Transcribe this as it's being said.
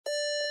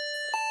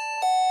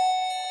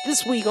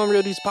This week on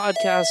Real Dudes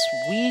Podcast,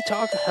 we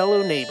talk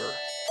Hello Neighbor.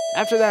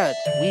 After that,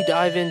 we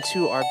dive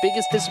into our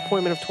biggest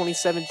disappointment of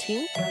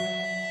 2017.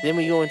 Then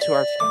we go into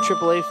our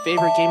AAA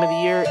favorite game of the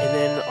year, and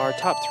then our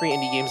top 3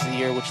 indie games of the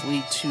year, which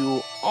lead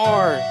to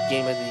our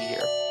game of the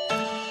year.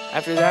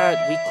 After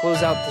that, we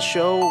close out the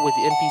show with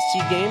the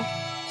NPC game.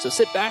 So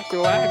sit back,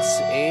 relax,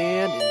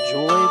 and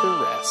enjoy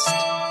the rest.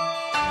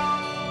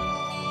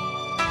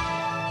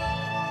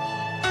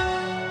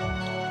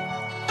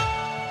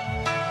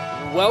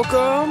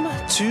 Welcome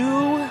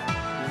to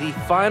the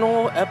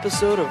final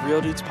episode of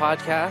Real Dudes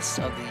Podcast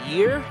of the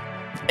year.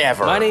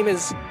 Ever. My name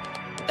is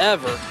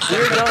Ever.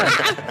 We're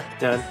done.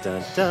 Dun,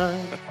 dun,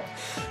 dun.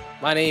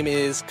 My name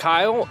is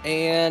Kyle,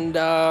 and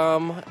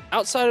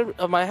outside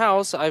of my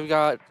house, I've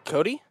got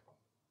Cody.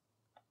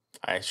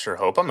 I sure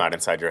hope I'm not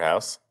inside your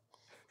house.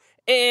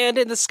 And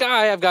in the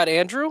sky, I've got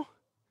Andrew.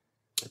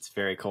 It's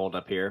very cold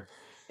up here.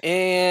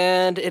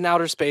 And in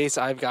outer space,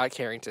 I've got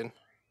Karrington.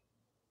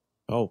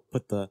 Oh,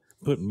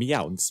 put me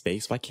out in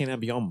space. Why can't I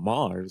be on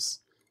Mars?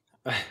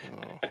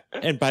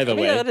 And by the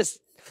way, that is,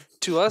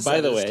 to us, by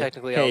that the is way,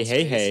 technically hey, out in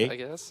space, hey. I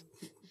guess.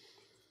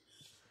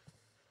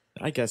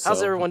 I guess How's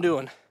so. everyone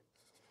doing?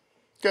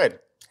 Good.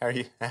 How are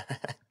you? How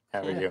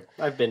are you?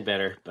 I've been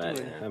better,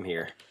 but I'm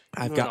here.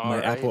 I've got my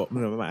Alright. apple,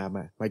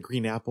 my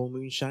green apple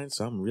moonshine,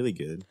 so I'm really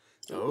good.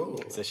 Oh.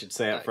 As I should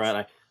say up Nice.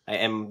 front, I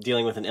am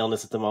dealing with an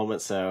illness at the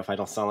moment, so if I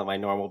don't sound like my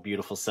normal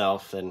beautiful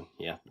self, then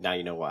yeah, now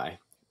you know why.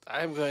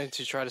 I'm going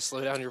to try to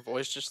slow down your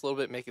voice just a little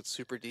bit, make it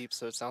super deep,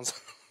 so it sounds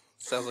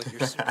like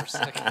you're super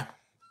sick.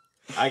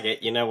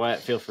 You know what?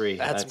 Feel free.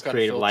 Add some That's kind of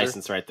creative filter.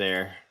 license right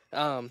there.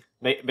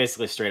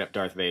 Basically straight up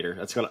Darth Vader.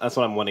 That's what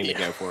I'm wanting to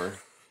go for.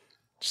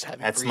 Just have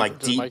you That's breathe like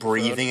into the deep microphone.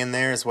 breathing in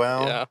there as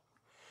well. Yeah.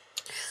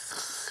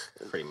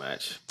 Pretty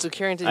much. So,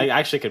 Carrington, I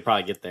actually could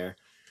probably get there.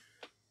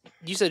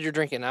 you said you're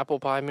drinking apple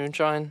pie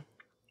moonshine?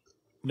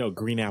 No,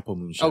 green apple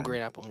moonshine. Oh,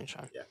 green apple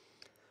moonshine. Yeah.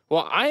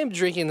 Well, I am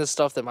drinking the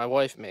stuff that my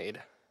wife made,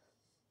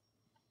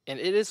 and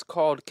it is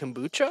called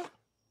kombucha.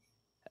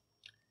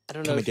 I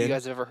don't know Come if you again?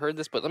 guys have ever heard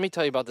this, but let me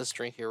tell you about this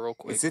drink here real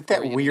quick. Is it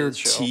before that we get into weird the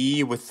show.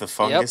 tea with the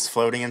fungus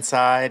floating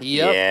inside?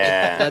 Yep.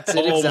 Yeah. That's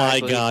it Oh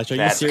exactly. my gosh, are you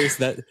That- serious?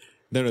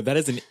 No, that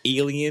is an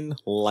alien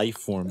life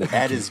form that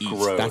That you is can eat.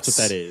 gross. That's what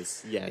that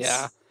is. Yes.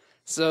 Yeah.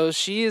 So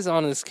she is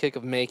on this kick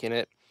of making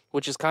it,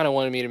 which is kind of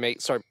wanted me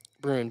to start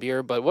brewing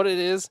beer. But what it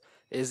is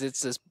it's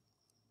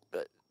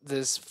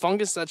this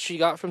fungus that she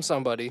got from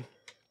somebody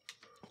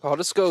called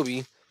a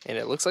SCOBY, and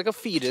it looks like a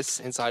fetus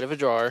inside of a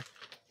jar.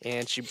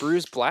 And she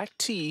brews black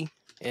tea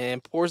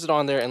and pours it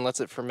on there and lets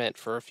it ferment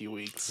for a few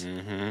weeks.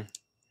 Mm-hmm.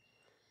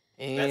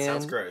 And That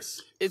sounds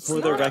gross. It's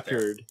For the not-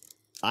 record,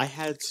 I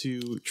had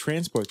to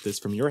transport this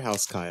from your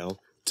house, Kyle,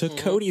 to Mhm.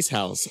 Cody's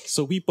house,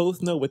 so we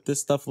both know what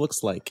this stuff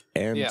looks like,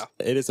 and Yeah.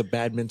 it is a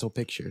bad mental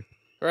picture.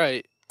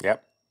 right.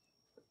 Yep.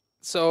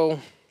 So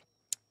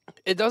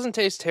it doesn't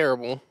taste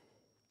terrible.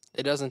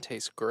 It doesn't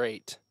taste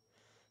great,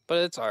 but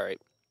it's all right.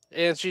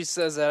 And she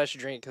says that I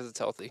should drink it because it's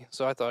healthy.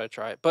 So I thought I'd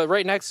try it. But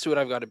right next to it,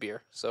 I've got a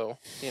beer. So,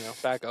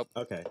 back up.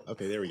 Okay,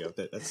 there we go.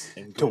 That's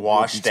and To good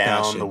wash beats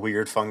down passion. the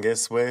weird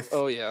fungus with.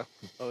 Oh, yeah.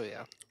 Oh,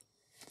 yeah.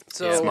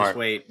 So Yeah, Smart. just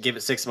wait. Give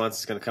it 6 months.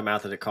 It's going to come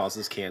out that it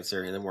causes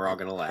cancer, and then we're all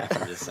going to laugh.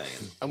 I'm just saying.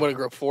 I'm going to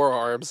grow 4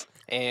 arms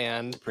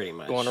and Pretty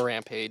much. go on a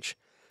rampage.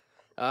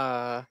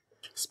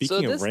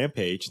 Speaking this- of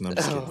Rampage, no, I'm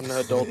just Oh, kidding.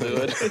 no, don't do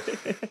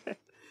it.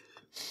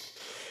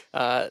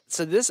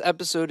 So this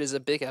episode is a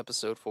big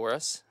episode for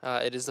us.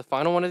 It is the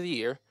final one of the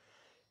year.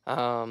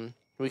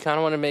 We kind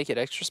of want to make it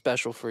extra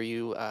special for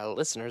you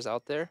listeners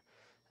out there.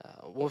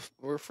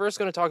 We're first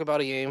going to talk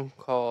about a game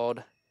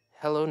called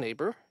Hello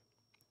Neighbor,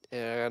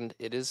 and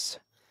it is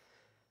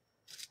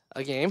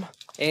a game.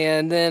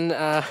 And then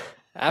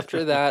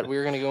after that,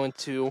 we're going to go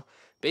into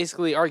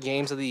basically our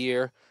games of the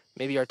year,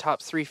 maybe our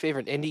top 3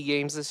 favorite indie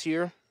games this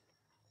year.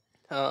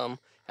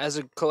 As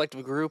a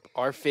collective group,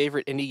 our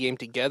favorite indie game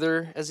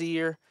together as a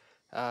year.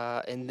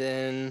 And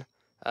then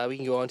we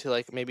can go on to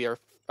like maybe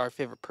our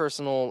favorite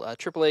personal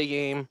AAA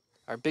game,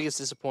 our biggest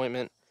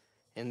disappointment,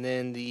 and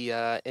then the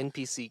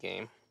NPC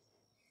game.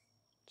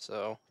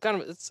 So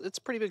kind of it's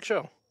a pretty big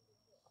show.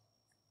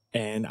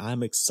 And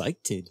I'm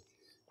excited.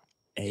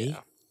 Eh?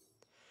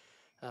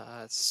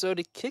 Yeah. So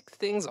to kick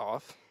things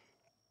off,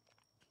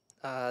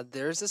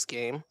 there's this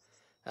game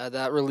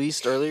that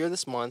released earlier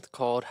this month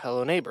called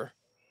Hello Neighbor.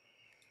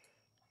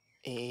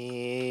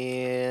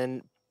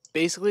 And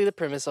basically the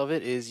premise of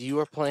it is you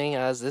are playing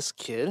as this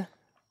kid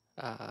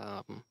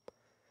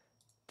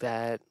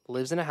that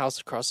lives in a house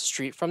across the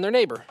street from their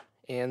neighbor.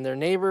 And their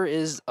neighbor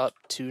is up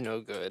to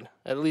no good.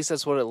 At least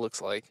that's what it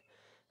looks like.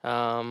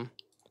 And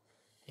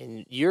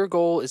your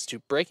goal is to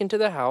break into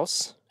the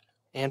house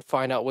and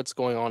find out what's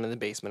going on in the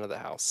basement of the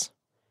house.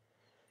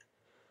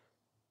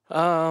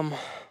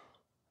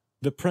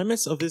 The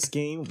premise of this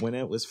game, when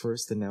it was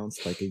first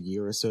announced like a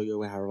year or so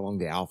ago, however long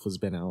the alpha's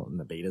been out and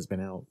the beta's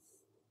been out,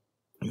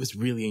 it was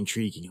really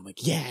intriguing. I'm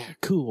like, yeah,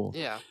 cool.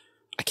 Yeah.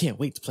 I can't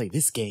wait to play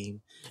this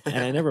game. And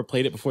I never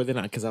played it before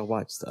then because I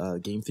watched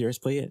Game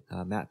Theorists play it,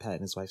 Matt, Pat,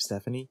 and his wife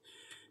Stephanie.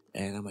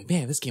 And I'm like,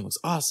 man, this game looks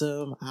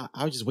awesome.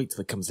 I'll just wait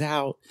till it comes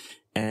out.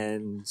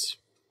 And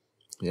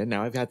yeah,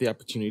 now I've had the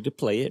opportunity to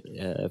play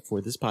it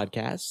for this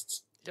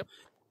podcast. Yep.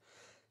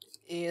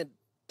 And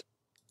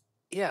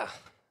yeah,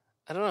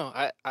 I don't know.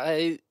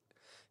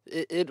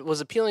 It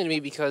was appealing to me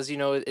because, you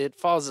know, it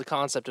follows the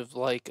concept of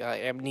like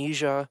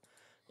Amnesia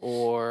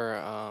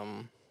or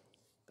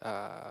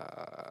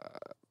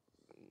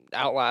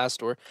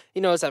Outlast, or,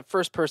 you know, it's that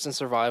first person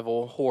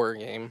survival horror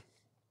game.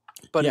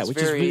 But yeah, it's which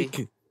very. is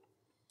really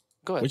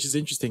Go ahead. Which is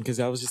interesting because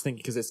I was just thinking,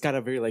 because it's got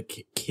a very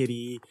like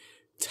kiddie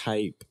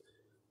type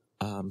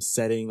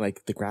setting,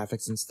 like the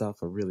graphics and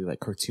stuff are really like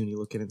cartoony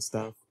looking and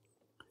stuff.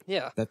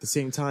 Yeah. But at the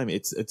same time,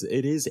 it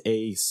is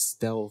a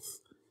stealth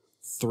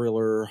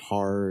thriller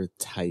horror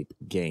type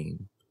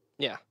game.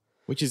 Yeah.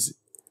 Which is,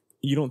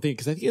 you don't think,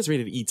 because I think it's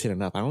rated E10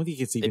 and up. I don't think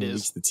it's even It is.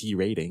 reached the T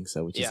rating,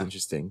 so which is Yeah.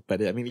 interesting.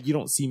 But I mean, you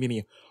don't see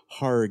many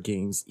horror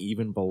games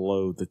even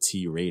below the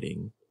T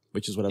rating,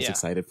 which is what I was Yeah.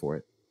 excited for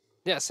it.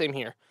 Yeah, same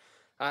here.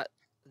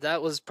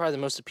 That was probably the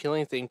most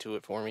appealing thing to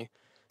it for me.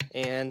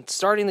 And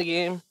starting the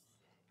game,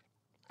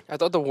 I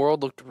thought the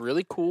world looked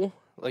really cool.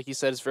 Like you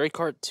said, it's very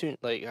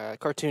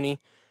cartoony,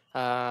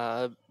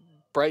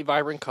 bright,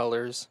 vibrant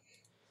colors.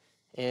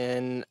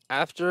 And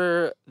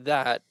after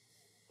that,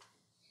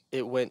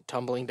 it went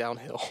tumbling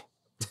downhill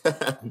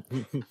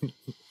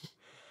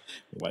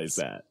Why is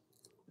that?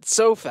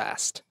 so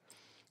fast.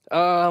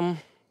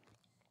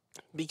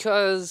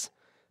 Because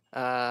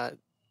there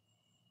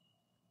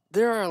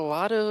are a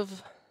lot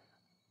of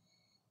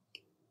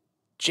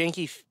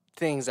janky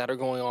things that are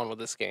going on with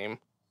this game.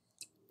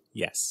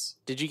 Yes.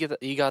 Did you get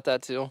that? You got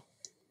that too?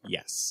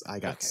 Yes, I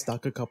got Okay.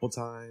 stuck a couple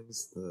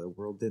times. The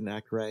world didn't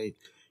act right.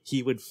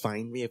 He would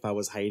find me if I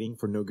was hiding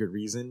for no good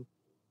reason,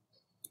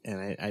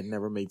 and I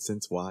never made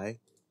sense why.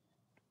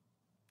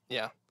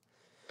 Yeah.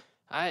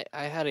 I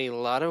had a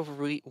lot of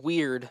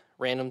weird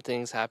random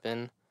things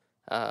happen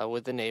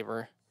with the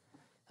neighbor.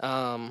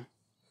 Oh,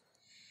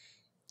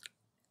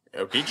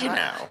 did you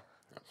now?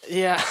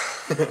 Yeah.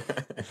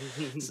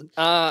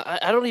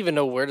 I don't even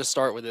know where to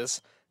start with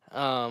this.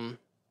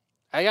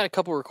 I got a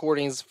couple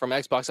recordings from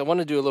Xbox. I want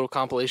to do a little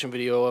compilation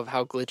video of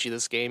how glitchy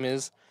this game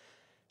is.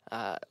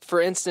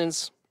 For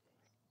instance,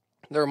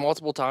 there are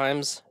multiple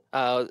times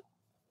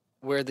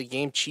where the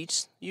game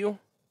cheats you.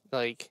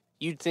 Like,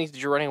 you'd think that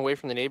you're running away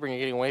from the neighbor and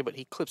you're getting away, but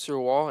he clips through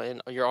a wall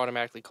and you're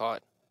automatically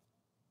caught.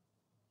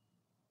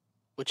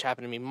 Which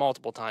happened to me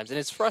multiple times, and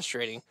it's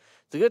frustrating.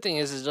 The good thing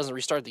is it doesn't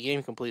restart the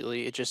game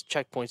completely. It just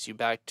checkpoints you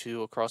back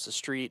to across the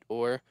street,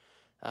 or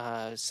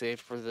say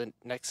for the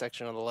next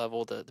section of the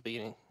level, the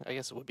beginning. I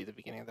guess it would be the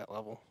beginning of that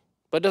level.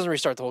 But it doesn't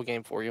restart the whole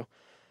game for you.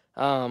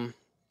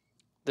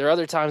 There are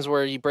other times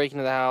where you break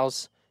into the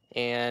house,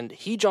 and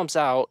he jumps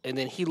out, and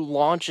then he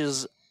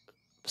launches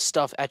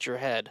stuff at your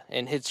head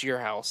and hits your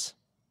house.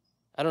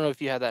 I don't know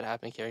if you had that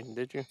happen, Karrington,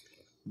 did you?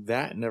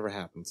 That never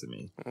happened to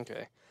me.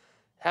 Okay.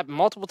 Happened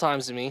multiple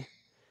times to me.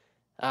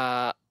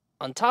 On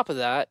top of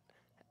that,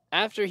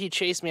 after he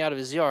chased me out of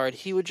his yard,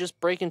 he would just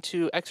break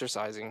into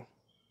exercising.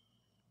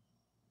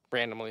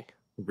 Randomly.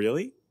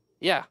 Really?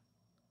 Yeah.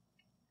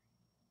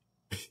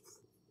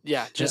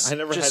 Yeah, just, I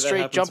never just had that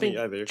straight happen to me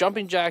either.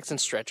 jumping jacks and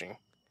stretching.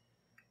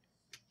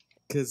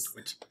 Because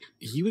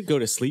he would go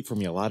to sleep for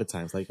me a lot of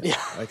times. Like,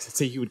 Yeah. like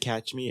say he would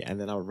catch me,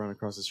 and then I would run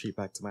across the street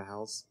back to my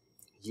house.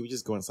 He would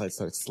just go inside,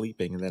 start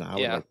sleeping, and then I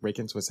would Yeah. like break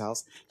into his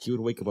house. He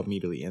would wake up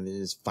immediately, and then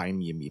just find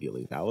me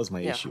immediately. That was my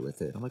Yeah. issue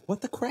with it. I'm like,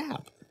 what the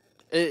crap?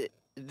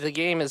 The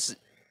game is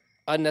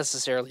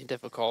unnecessarily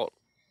difficult,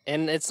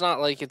 and it's not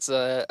like it's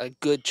a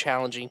good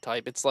challenging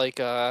type. It's like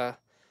I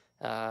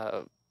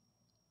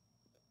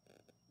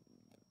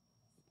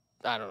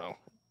don't know.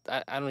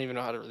 I don't even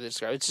know how to really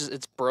describe it. It's just,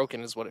 it's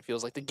broken is what it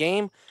feels like. The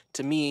game,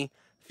 to me,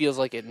 feels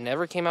like it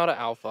never came out of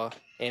alpha,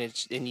 and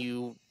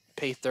you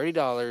pay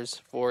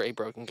 $30 for a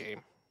broken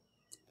game.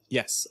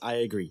 Yes, I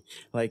agree.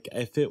 Like,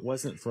 if it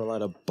wasn't for a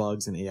lot of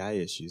bugs and AI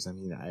issues, I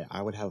mean,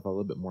 I would have a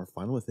little bit more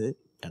fun with it,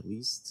 at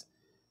least.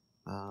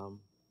 And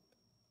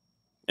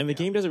the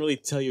game doesn't really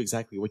tell you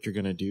exactly what you're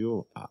gonna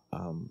do.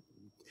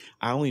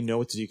 I only know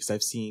what to do because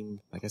I've seen,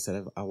 like I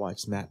said, I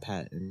watched Matt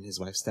Pat and his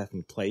wife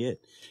Stephanie play it.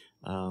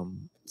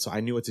 So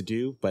I knew what to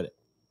do, but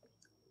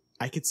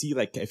I could see,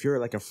 like, if you're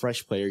like a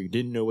fresh player, you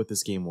didn't know what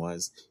this game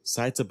was,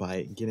 decide to buy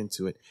it and get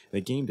into it.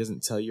 The game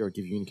doesn't tell you or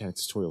give you any kind of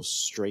tutorial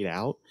straight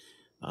out.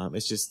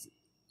 It's just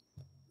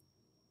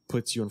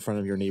puts you in front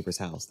of your neighbor's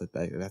house.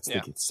 That's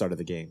Yeah. the start of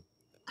the game.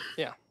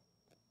 Yeah,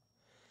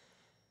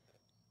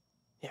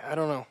 I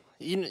don't know.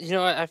 You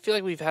know, I feel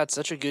like we've had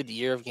such a good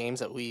year of games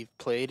that we've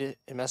played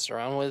and messed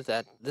around with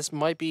that this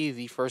might be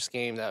the first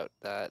game that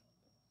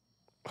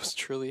was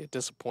truly a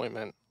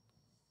disappointment.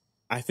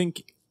 I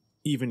think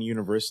even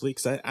universally,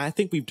 because I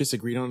think we've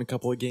disagreed on a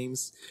couple of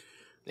games.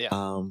 Yeah.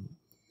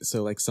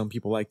 So like some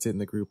people liked it in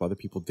the group, other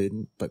people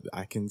didn't, but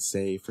I can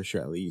say for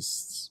sure at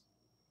least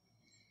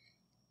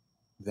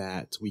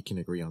that we can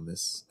agree on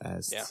this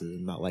as to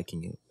not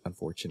liking it,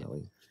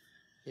 unfortunately.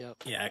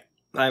 Yep. Yeah,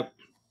 I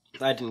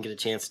didn't get a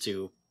chance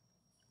to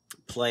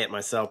play it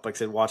myself. Like I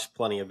said, watched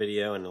plenty of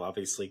video and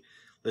obviously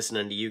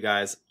listening to you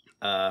guys.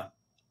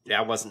 Yeah,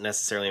 I wasn't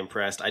necessarily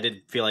impressed. I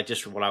did feel like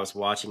just from what I was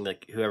watching,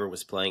 like whoever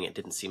was playing it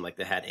didn't seem like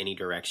they had any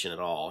direction at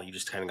all. You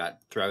just kind of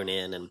got thrown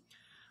in, and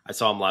I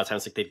saw them a lot of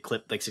times like they'd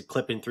clip, like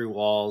clipping through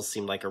walls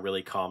seemed like a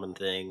really common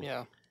thing.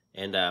 Yeah.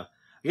 And I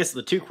guess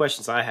the two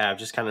questions I have,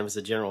 just kind of as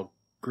a general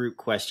group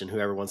question,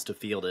 whoever wants to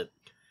field it.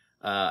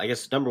 I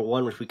guess number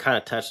one, which we kind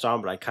of touched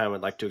on, but I kind of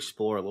would like to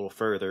explore a little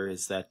further,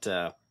 is that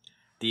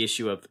the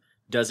issue of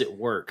does it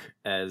work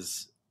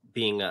as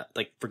being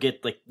like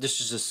forget like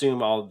just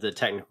assume all the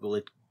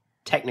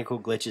technical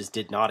glitches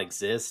did not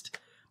exist.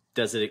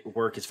 Does it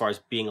work as far as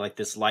being like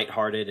this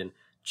lighthearted and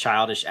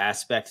childish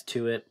aspect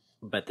to it,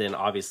 but then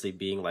obviously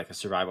being like a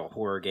survival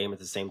horror game at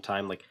the same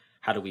time? Like,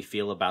 how do we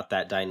feel about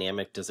that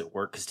dynamic? Does it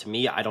work? Because to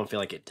me, I don't feel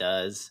like it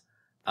does.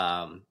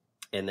 And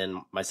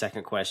then my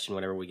second question,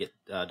 whenever we get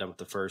done with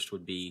the first,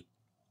 would be,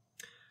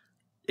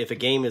 if a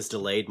game is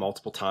delayed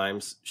multiple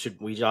times, should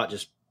we not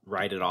just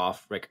write it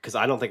off? Right? Because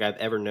I don't think I've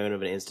ever known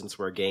of an instance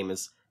where a game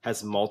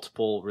has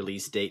multiple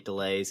release date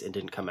delays and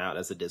didn't come out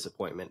as a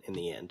disappointment in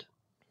the end.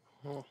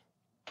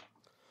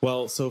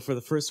 Well, so for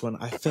the first one,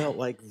 I felt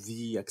like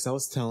because I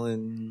was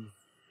telling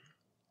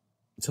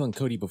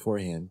Cody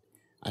beforehand,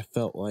 I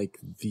felt like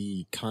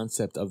the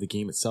concept of the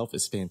game itself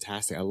is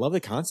fantastic. I love the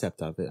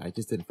concept of it. I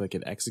just didn't feel like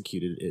it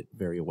executed it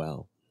very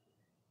well.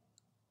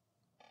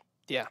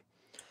 Yeah.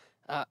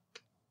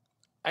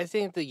 I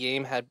think the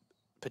game had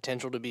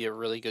potential to be a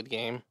really good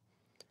game.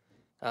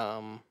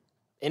 And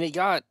it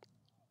got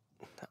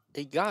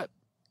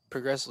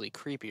progressively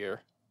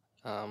creepier.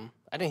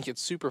 I didn't get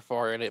super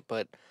far in it,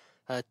 but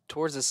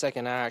towards the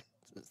second act,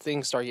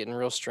 things start getting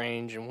real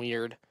strange and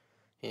weird,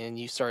 and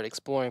you start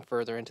exploring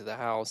further into the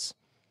house.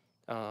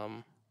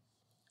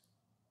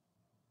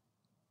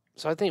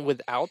 So I think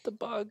without the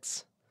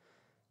bugs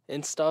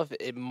and stuff,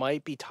 it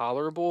might be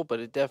tolerable, but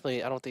I don't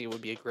think it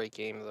would be a great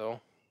game,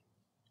 though.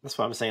 That's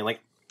what I'm saying. Like,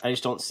 I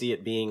just don't see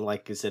it being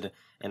like, is it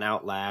an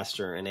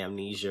Outlast or an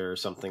Amnesia or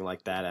something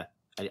like that?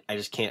 I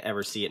just can't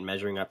ever see it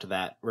measuring up to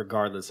that,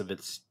 regardless of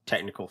its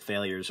technical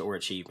failures or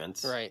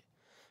achievements. Right.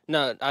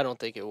 No, I don't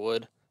think it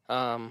would.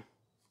 Like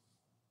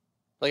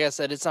I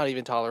said, it's not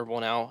even tolerable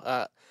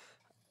now.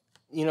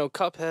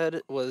 Cuphead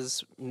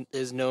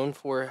is known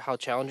for how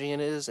challenging it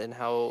is and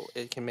how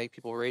it can make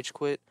people rage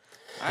quit.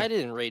 I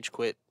didn't rage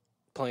quit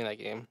playing that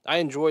game. I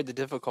enjoyed the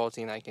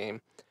difficulty in that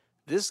game.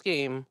 This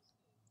game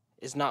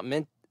is not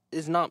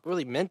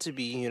really meant to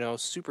be,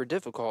 super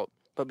difficult,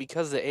 but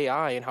because of the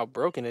AI and how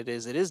broken it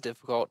is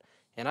difficult,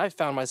 and I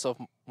found myself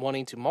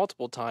wanting to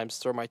multiple times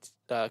throw my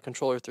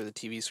controller through the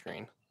TV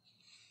screen.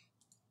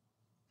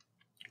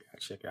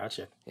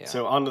 Gotcha. Yeah.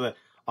 So on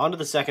to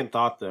the second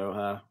thought,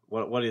 though.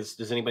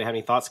 Does anybody have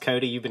any thoughts?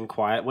 Cody, you've been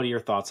quiet. What are your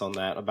thoughts on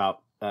that,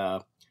 about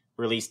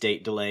release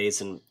date delays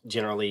and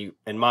generally,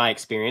 in my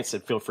experience,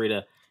 and feel free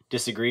to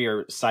disagree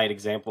or cite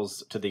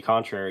examples to the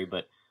contrary,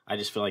 but I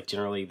just feel like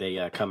generally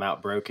they come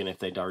out broken if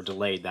they are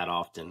delayed that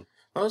often.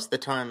 Most of the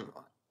time,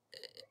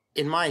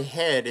 in my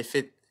head, if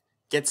it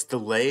gets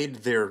delayed,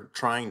 they're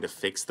trying to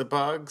fix the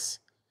bugs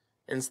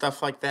and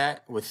stuff like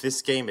that. With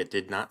this game, it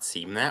did not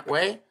seem that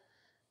way.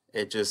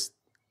 It just,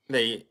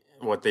 they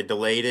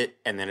delayed it,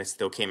 and then it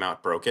still came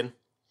out broken.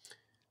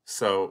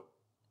 So,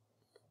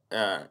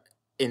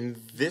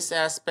 in this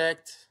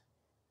aspect,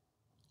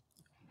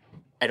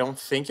 I don't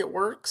think it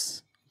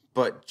works,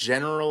 but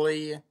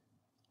generally,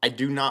 I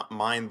do not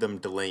mind them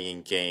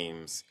delaying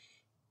games,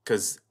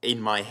 because in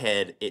my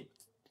head, it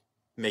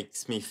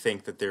makes me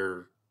think that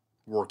they're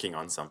working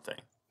on something.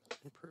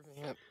 Improving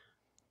it.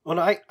 Well,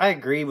 no, I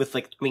agree with,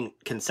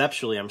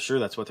 conceptually, I'm sure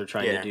that's what they're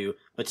trying to do.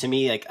 But to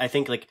me, I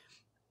think,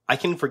 I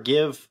can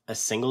forgive a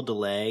single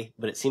delay,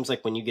 but it seems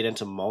like when you get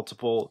into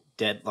multiple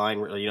deadline,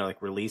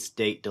 release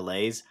date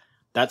delays,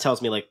 that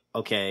tells me,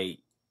 okay,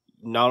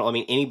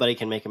 anybody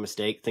can make a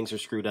mistake, things are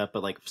screwed up,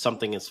 but,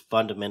 something is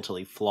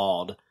fundamentally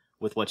flawed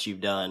with what you've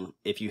done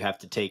if you have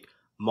to take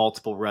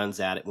multiple runs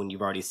at it when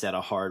you've already set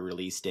a hard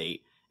release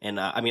date. And,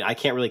 I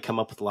can't really come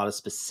up with a lot of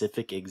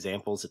specific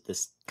examples at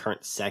this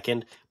current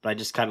second, but I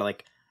just kind of,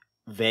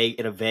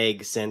 in a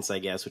vague sense, I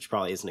guess, which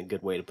probably isn't a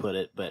good way to put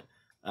it, but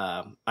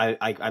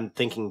I'm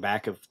thinking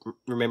back of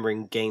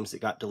remembering games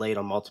that got delayed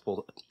on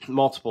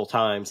multiple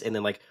times, and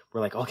then we're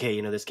like,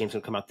 okay, this game's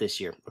gonna come out this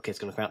year. Okay, it's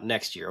gonna come out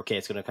next year. Okay,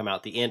 it's gonna come out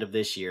at the end of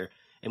this year,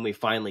 and we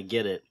finally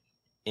get it,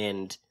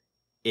 and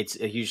it's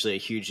usually a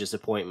huge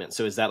disappointment.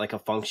 So is that a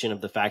function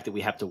of the fact that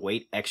we have to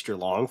wait extra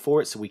long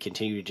for it, so we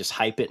continue to just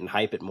hype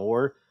it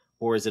more,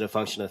 or is it a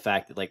function of the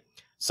fact that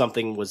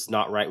something was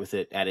not right with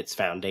it at its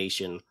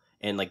foundation?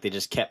 And they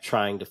just kept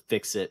trying to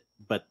fix it,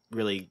 but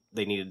really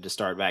they needed to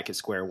start back at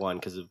square one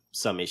because of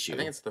some issue. I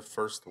think it's the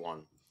first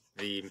one.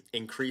 The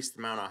increased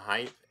amount of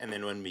hype, and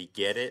then when we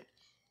get it,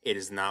 it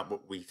is not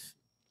what we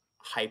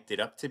hyped it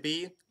up to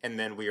be, and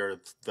then we are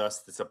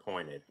thus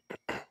disappointed.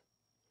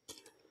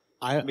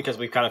 Because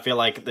we kind of feel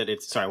like that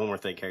it's... Sorry, one more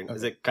thing, Karrington. Okay.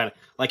 Is it kind of,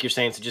 like you're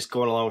saying, so just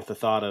going along with the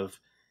thought of,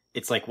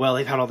 it's well,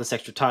 they've had all this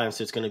extra time,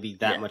 so it's going to be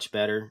that much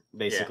better,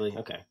 basically? Yeah.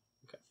 Okay.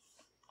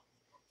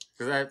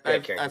 Because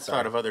I've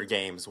thought of other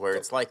games where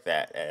it's like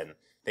that, and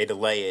they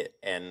delay it,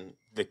 and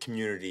the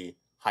community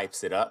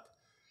hypes it up,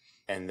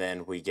 and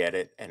then we get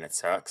it and it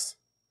sucks.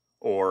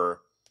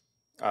 Or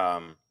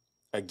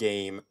a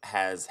game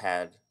has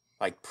had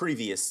like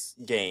previous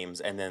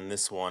games, and then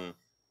this one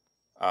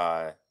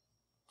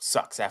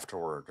sucks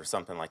afterward, or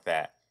something like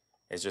that.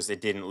 It's just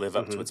it didn't live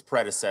up to its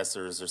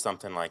predecessors, or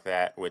something like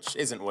that, which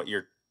isn't what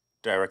you're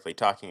directly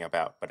talking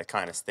about, but it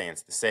kind of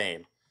stands the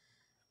same.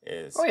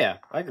 Oh yeah,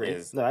 I agree.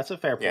 No, that's a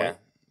fair point. Yeah.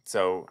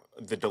 So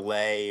the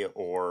delay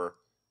or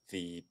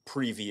the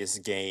previous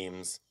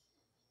games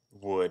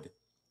would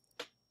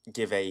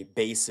give a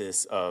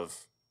basis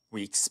of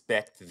we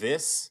expect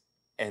this,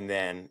 and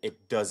then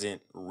it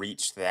doesn't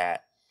reach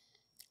that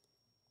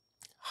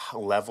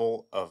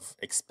level of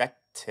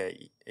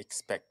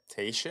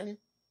expectation.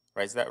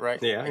 Right? Is that right?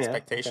 Yeah.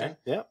 Expectation. Okay.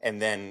 Yeah.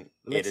 And then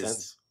it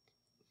is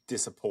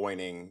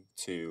disappointing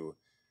to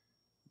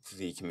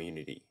the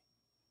community.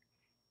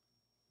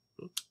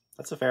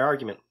 That's a fair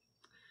argument.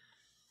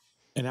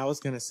 And I was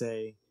going to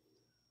say,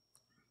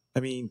 I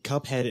mean,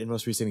 Cuphead, in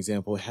most recent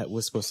example,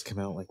 was supposed to come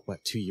out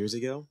 2 years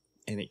ago,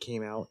 and it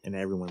came out and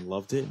everyone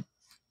loved it.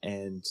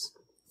 And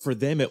for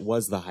them, it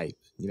was the hype.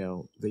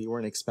 They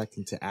weren't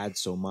expecting to add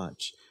so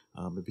much,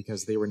 but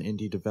because they were an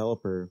indie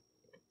developer,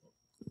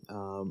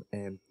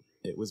 and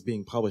it was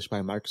being published by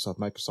Microsoft.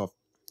 Microsoft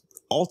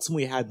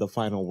ultimately had the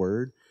final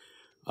word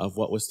of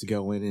what was to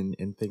go in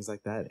and things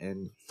like that.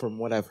 And from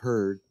what I've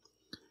heard,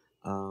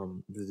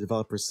 the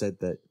developers said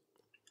that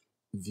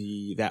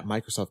that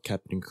Microsoft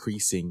kept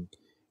increasing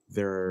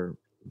their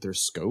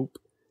scope,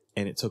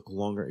 and it took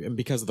longer. And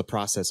because of the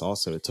process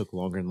also, it took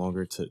longer and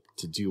longer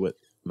to do what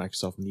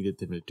Microsoft needed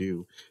them to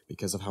do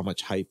because of how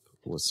much hype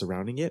was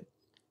surrounding it.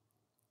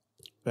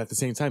 But at the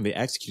same time, they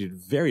executed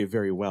very,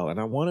 very well. And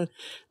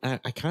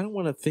I kind of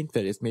want to think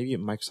that maybe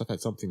Microsoft had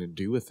something to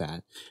do with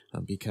that,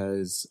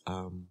 because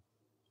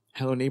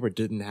Hello Neighbor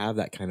didn't have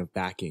that kind of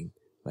backing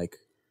like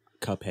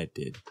Cuphead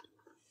did,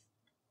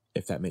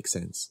 if that makes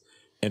sense.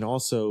 And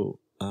also,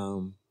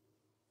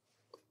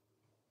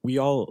 we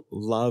all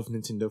love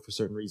Nintendo for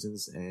certain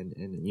reasons, and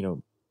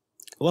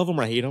love them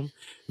or hate them.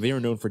 They are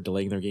known for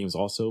delaying their games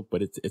also,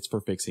 but it's for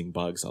fixing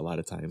bugs a lot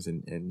of times.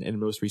 And in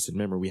most recent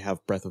memory, we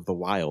have Breath of the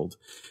Wild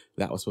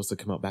that was supposed to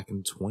come out back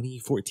in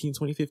 2014,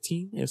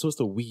 2015. It was supposed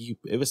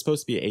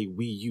to be a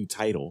Wii U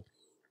title.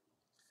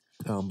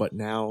 But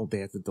now they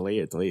have to delay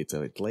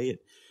it.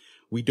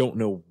 We don't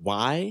know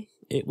why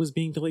it was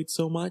being delayed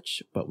so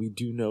much, but we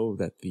do know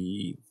that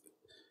the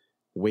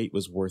wait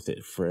was worth it,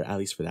 at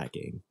least for that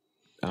game.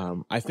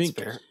 I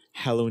think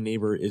Hello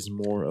Neighbor is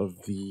more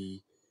of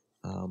the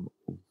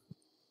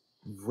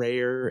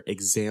rare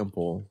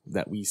example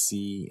that we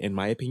see, in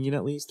my opinion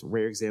at least,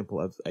 rare example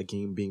of a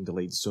game being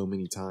delayed so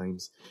many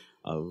times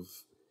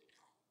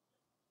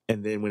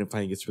and then when it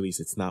finally gets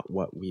released, it's not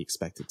what we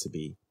expect it to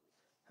be.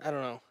 I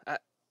don't know.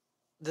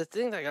 The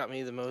thing that got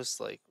me the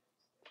most,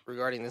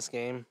 regarding this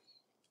game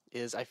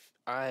is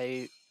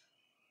I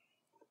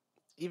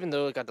even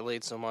though it got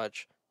delayed so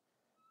much,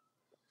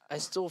 I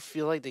still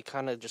feel like they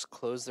kind of just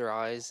closed their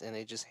eyes and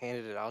they just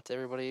handed it out to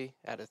everybody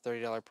at a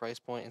 $30 price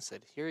point and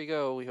said, "Here you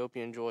go. We hope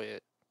you enjoy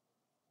it."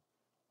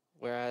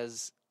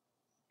 Whereas,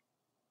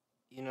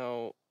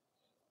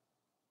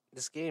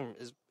 this game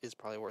is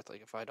probably worth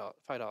like a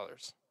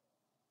 $5.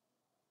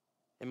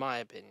 In my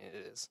opinion,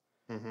 it is.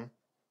 Mm-hmm.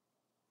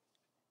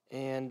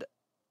 And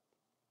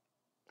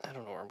I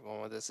don't know where I'm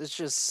going with this. It's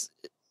just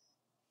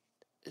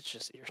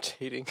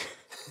irritating.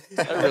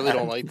 I really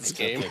don't like this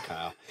game. Okay,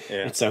 Kyle.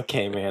 Yeah. It's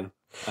okay, man.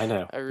 I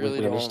know. I really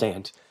we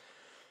understand.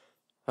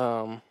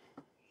 But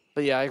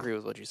yeah, I agree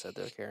with what you said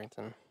there,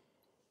 Karrington.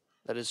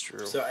 That is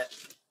true. Sorry,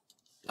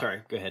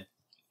 go ahead.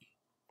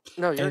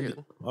 No, you're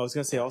good. I was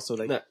gonna say also,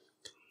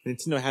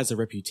 Nintendo has a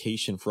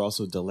reputation for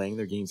also delaying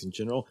their games in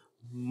general.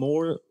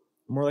 More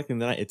likely than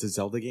not, it's a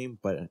Zelda game,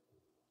 but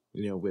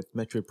with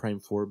Metroid Prime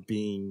 4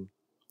 being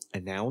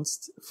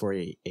announced for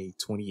a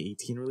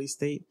 2018 release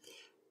date,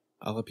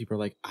 a lot of people are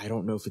like, I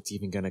don't know if it's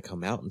even gonna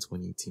come out in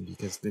 2018,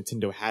 because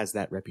Nintendo has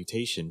that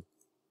reputation.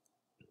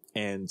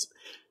 And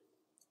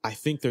I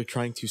think they're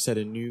trying to set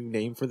a new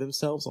name for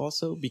themselves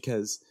also,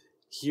 because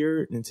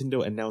here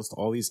Nintendo announced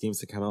all these games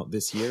to come out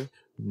this year.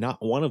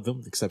 Not one of them,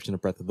 with the exception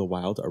of Breath of the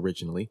Wild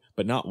originally,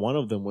 but not one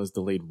of them was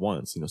delayed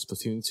once.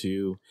 Splatoon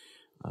 2,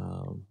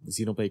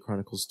 Xenoblade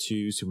Chronicles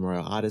 2, Super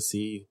Mario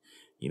Odyssey,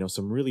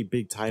 some really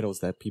big titles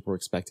that people were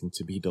expecting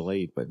to be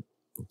delayed, but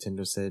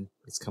Nintendo said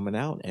it's coming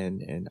out,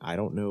 and I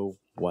don't know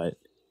why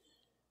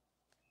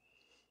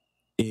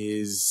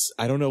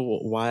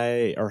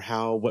or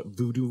how, what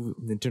voodoo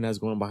Nintendo has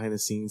going on behind the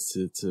scenes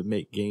to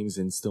make games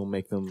and still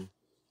make them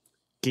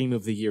Game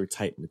of the Year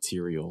type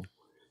material,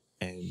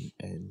 and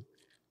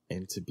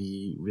to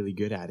be really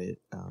good at it.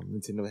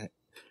 Nintendo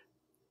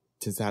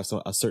tends to have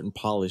a certain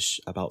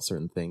polish about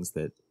certain things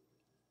that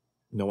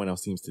no one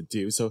else seems to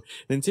do. So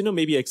Nintendo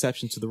may be an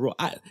exception to the rule.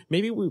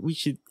 Maybe we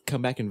should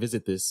come back and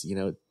visit this.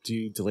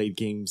 Do delayed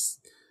games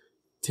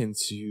tend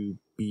to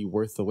be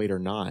worth the wait or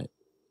not?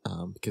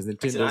 Because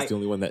Nintendo is the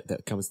only one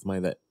that comes to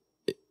mind that,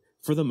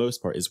 for the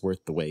most part, is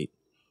worth the wait.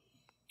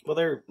 Well,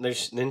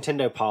 there's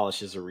Nintendo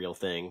polish is a real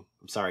thing.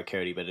 I'm sorry,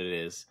 Cody, but it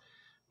is.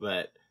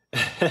 but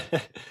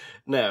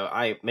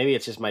no, maybe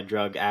it's just my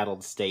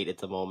drug-addled state at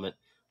the moment,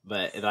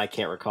 but I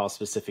can't recall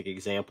specific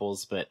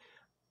examples. But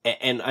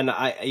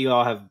you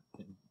all have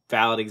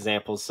valid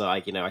examples, so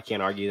I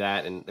can't argue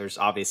that. And there's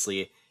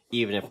obviously,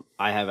 even if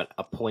I have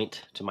a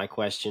point to my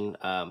question,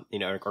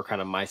 or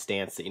kind of my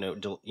stance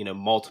that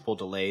multiple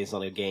delays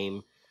on a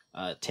game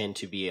tend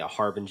to be a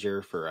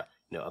harbinger for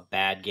a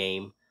bad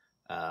game.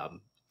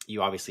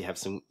 You obviously have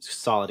some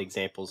solid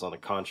examples on the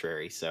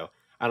contrary. So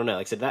I don't know.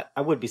 Like I said, that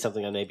would be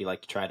something I'd maybe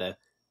like to try to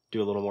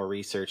do a little more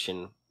research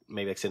and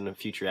maybe, like I said, in a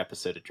future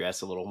episode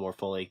address a little more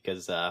fully,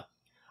 because I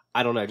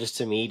don't know. Just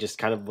to me, just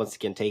kind of once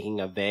again taking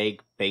a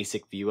vague,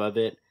 basic view of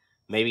it.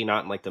 Maybe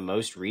not in like the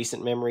most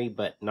recent memory,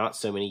 but not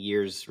so many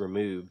years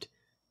removed.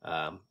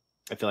 I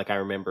feel like I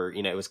remember,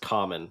 it was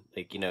common.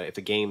 Like, if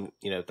a game,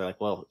 they're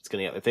like, well,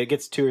 if it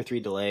gets 2 or 3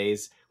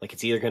 delays, like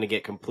it's either going to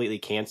get completely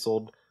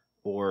canceled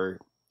or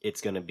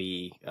it's going to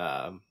be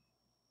a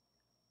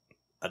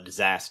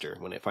disaster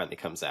when it finally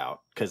comes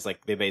out. Because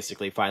like they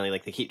basically finally,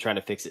 like they keep trying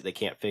to fix it, they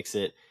can't fix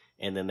it,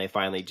 and then they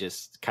finally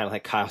just kind of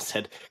like Kyle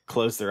said,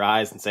 close their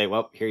eyes and say,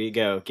 well, here you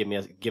go,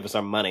 give us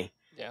our money.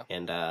 Yeah.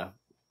 And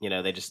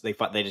they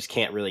just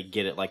can't really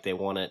get it like they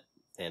want it.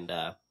 And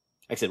like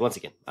I said, once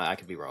again, I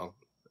could be wrong.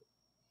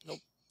 Nope,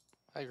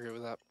 I agree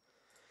with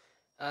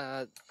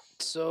that.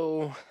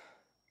 So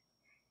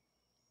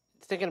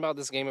thinking about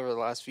this game over the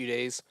last few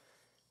days,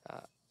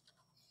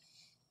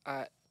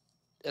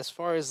 as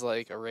far as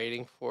like a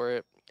rating for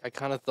it, I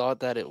kind of thought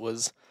that it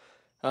was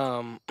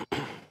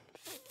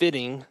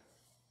fitting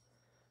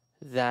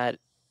that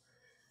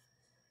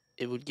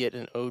it would get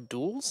an O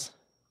duels.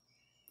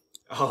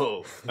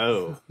 Oh,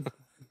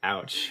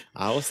 ouch!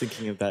 I was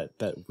thinking of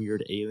that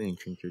weird alien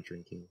drink you're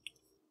drinking.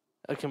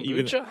 A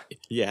kombucha?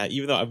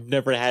 Even though I've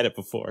never had it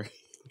before.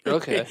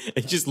 Okay.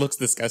 It just looks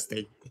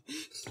disgusting.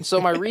 So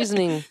my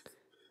reasoning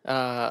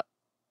for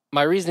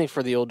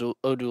the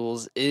O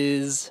duels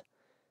is,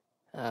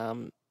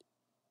 it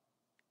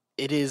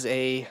is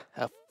a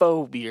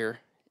faux beer.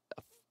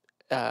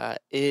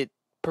 It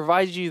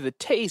provides you the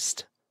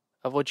taste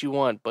of what you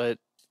want, but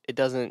it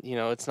doesn't.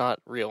 It's not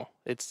real.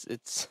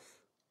 It's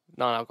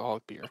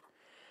non-alcoholic beer.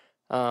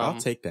 I'll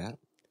take that.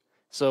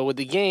 So with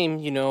the game,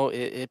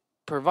 it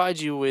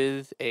provides you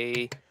with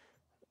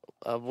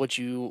of what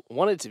you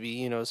want it to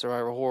be,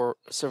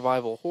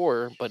 survival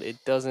horror, but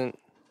it doesn't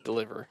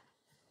deliver.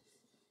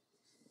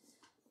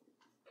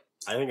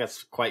 I think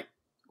that's quite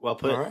well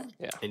put. All right.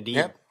 Yeah. Indeed.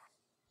 Yep.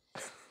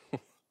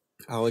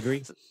 I'll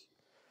agree.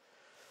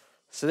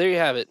 So there you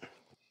have it.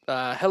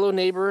 Hello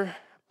Neighbor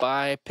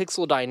by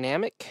Pixel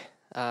Dynamic.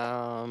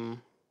 Or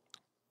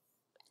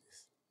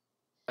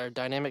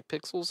Dynamic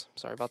Pixels.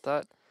 Sorry about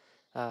that.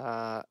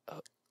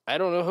 I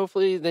don't know.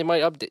 Hopefully they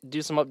might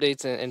do some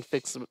updates and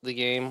fix the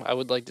game. I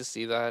would like to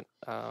see that.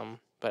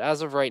 But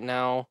as of right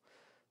now,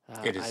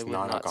 It is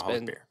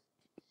non-alcoholic beer.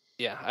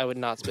 Yeah, I would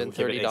not spend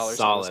Give it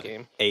 $30 on this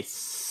game. A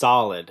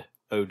solid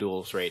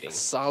O-Duels rating.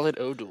 Solid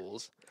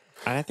O-Duels.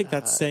 And I think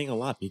that's saying a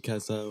lot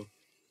because an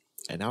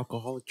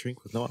alcoholic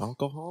drink with no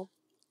alcohol,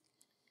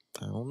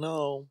 I don't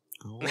know.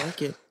 I don't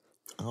like it.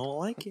 I don't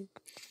like it.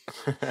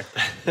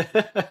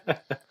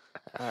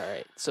 All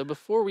right. So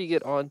before we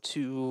get on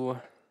to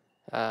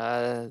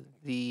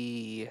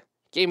the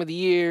game of the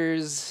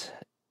years,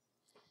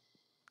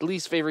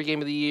 least favorite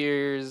game of the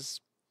years,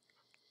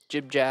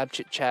 jib jab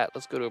chit chat,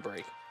 let's go to a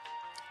break.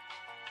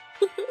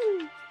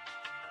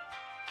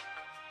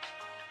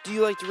 Do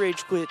you like to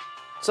rage quit?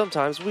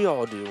 Sometimes we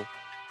all do.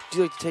 Do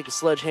you like to take a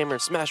sledgehammer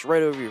and smash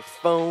right over your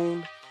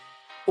phone?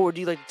 Or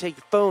do you like to take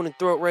your phone and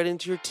throw it right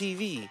into your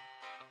TV?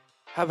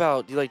 How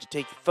about do you like to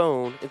take your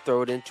phone and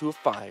throw it into a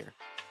fire?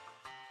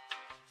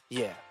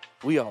 Yeah,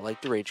 we all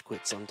like to rage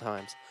quit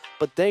sometimes.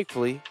 But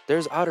thankfully,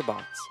 there's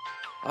OtterBox.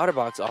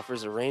 OtterBox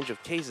offers a range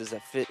of cases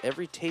that fit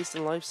every taste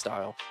and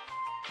lifestyle.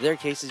 Their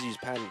cases use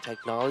patent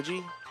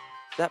technology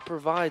that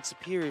provides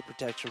superior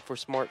protection for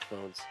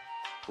smartphones.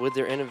 With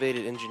their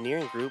innovative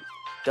engineering group,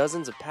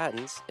 dozens of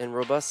patents, and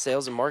robust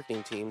sales and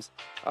marketing teams,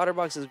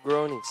 OtterBox is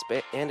growing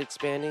and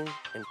expanding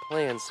and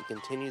plans to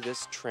continue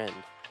this trend.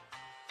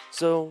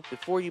 So,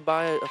 before you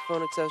buy a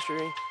phone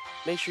accessory,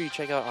 make sure you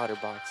check out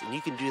OtterBox, and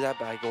you can do that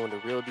by going to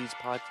Real Dudes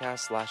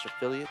Podcast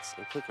 /affiliates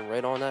and clicking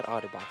right on that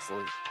OtterBox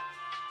link.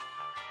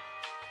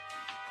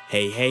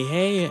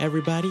 Hey,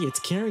 everybody, it's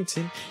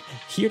Karrington,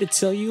 here to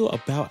tell you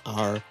about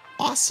our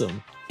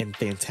awesome and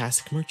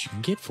fantastic merch you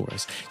can get for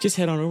us. Just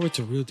head on over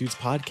to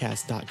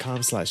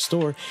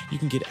realdudespodcast.com/store. You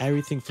can get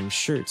everything from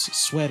shirts,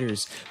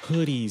 sweaters,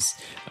 hoodies,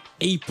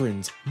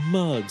 aprons,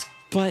 mugs,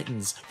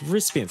 buttons,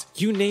 wristbands,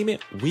 you name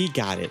it, we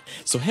got it.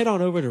 So head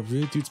on over to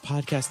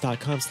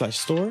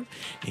realdudespodcast.com/store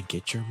and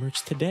get your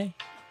merch today.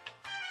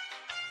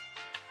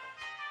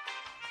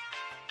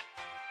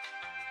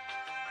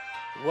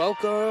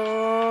 Welcome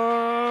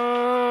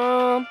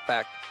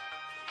back.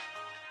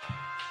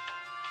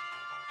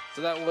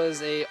 So that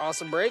was a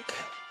awesome break.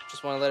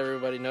 Just want to let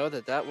everybody know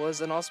that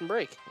was an awesome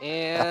break.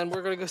 And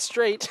we're going to go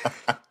straight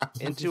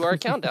into our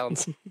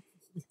countdowns.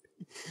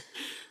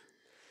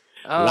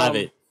 Love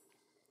it.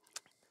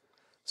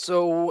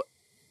 So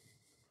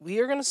we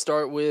are gonna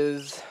start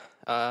with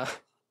we're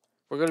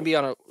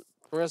gonna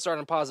start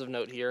on a positive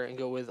note here and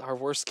go with our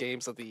worst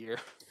games of the year,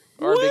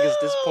 our biggest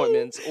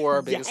disappointments or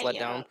our biggest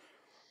letdown.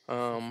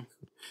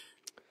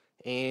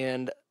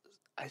 And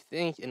I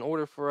think in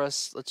order for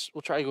us,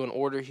 we'll try to go in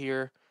order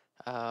here.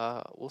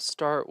 We'll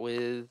start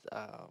with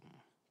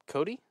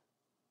Cody.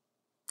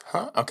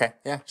 Huh? Okay.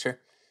 Yeah, sure.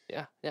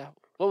 Yeah.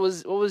 What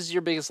was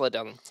your biggest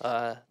letdown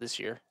this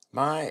year?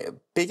 My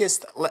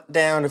biggest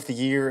letdown of the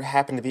year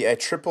happened to be a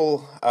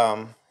triple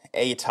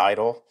A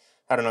title.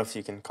 I don't know if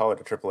you can call it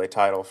a triple A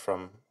title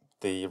from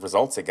the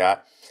results it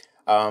got,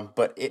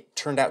 but it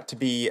turned out to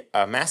be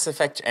Mass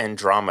Effect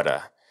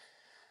Andromeda.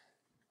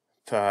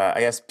 I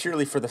guess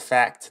purely for the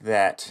fact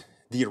that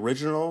the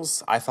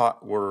originals I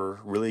thought were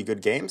really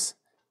good games,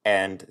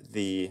 and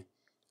the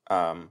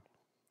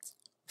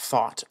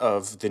thought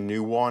of the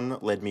new one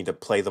led me to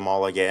play them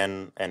all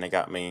again, and it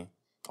got me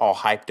all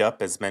hyped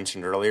up, as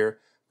mentioned earlier.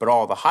 But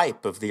all the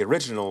hype of the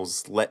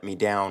originals let me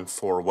down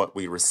for what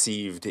we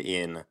received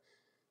in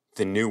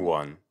the new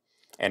one,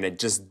 and it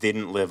just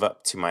didn't live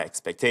up to my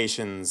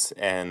expectations,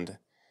 and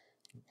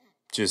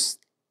just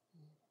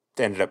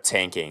ended up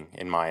tanking,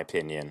 in my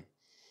opinion.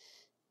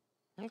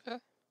 Okay,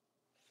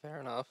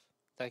 fair enough.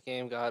 That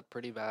game got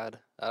pretty bad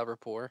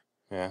rapport.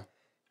 Yeah.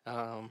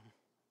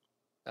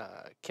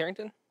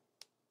 Karrington?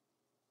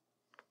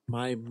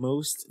 My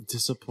most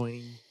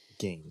disappointing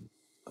game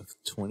of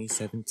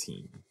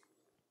 2017.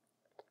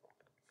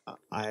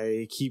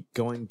 I keep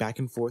going back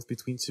and forth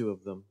between two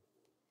of them,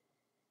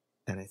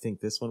 and I think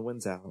this one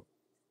wins out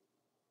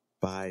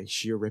by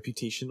sheer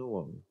reputation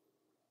alone.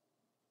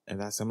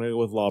 And I'm going to go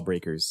with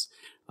Lawbreakers,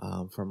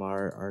 from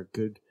our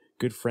good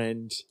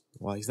friend.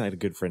 Well, he's not a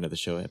good friend of the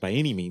show by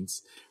any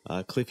means.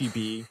 Cliffy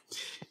B.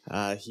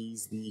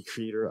 He's the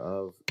creator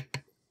of,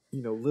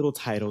 little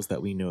titles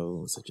that we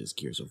know, such as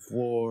Gears of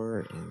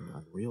War and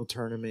Unreal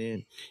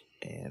Tournament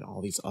and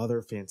all these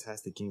other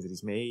fantastic games that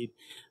he's made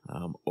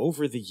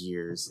over the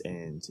years.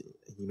 And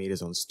he made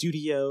his own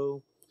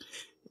studio.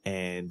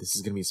 And this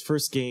is going to be his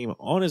first game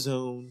on his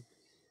own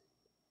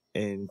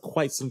in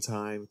quite some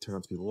time. Turned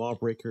out to be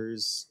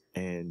Lawbreakers.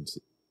 And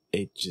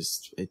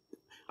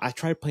I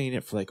tried playing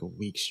it for like a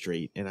week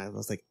straight, and I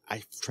was like,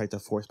 I tried to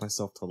force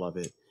myself to love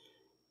it.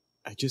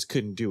 I just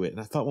couldn't do it. And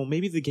I thought, well,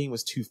 maybe the game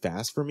was too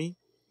fast for me,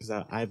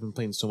 because I've been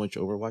playing so much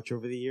Overwatch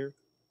over the year,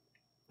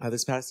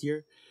 this past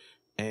year.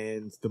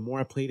 And the more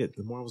I played it,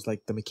 the more I was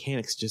like, the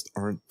mechanics just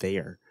aren't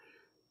there.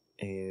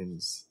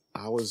 And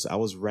I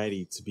was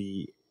ready to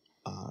be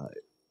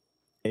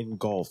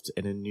engulfed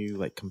in a new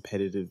like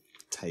competitive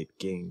type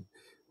game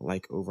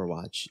like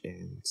Overwatch,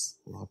 and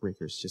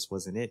Lawbreakers just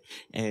wasn't it.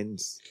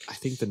 And I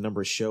think the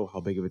numbers show how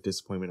big of a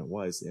disappointment it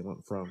was. It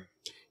went from,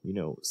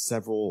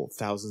 several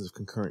thousands of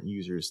concurrent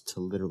users to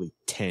literally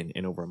 10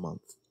 in over a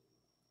month.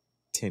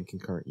 10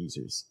 concurrent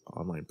users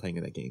online playing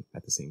in that game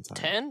at the same time.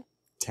 10?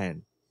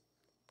 10.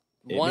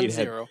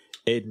 1-0.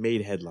 It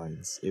made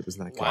headlines. It was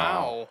not good.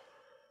 Wow.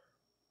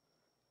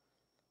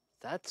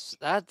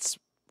 That's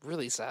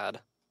really sad.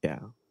 Yeah.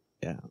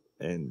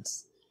 And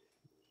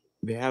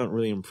they haven't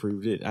really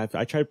improved it.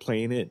 I tried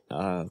playing it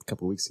a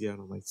couple weeks ago,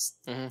 and I'm like,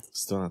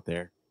 still not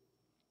there.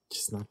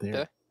 Just not there.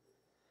 Okay.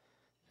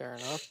 Fair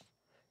enough.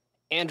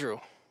 Andrew.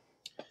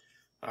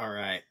 All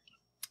right.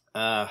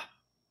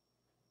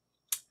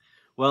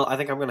 Well, I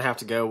think I'm going to have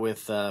to go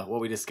with what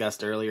we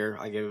discussed earlier.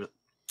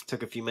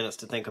 Took a few minutes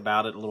to think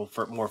about it a little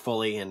more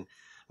fully, and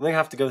I'm going to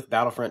have to go with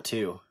Battlefront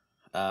 2.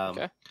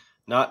 Okay.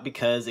 Not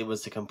because it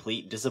was a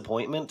complete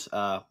disappointment.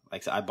 Like I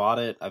said, I bought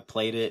it, I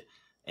played it,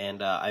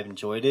 and I've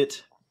enjoyed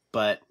it.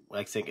 But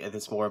I think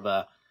it's more of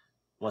a,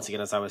 once again,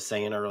 as I was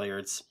saying earlier,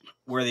 it's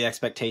where the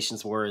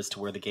expectations were as to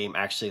where the game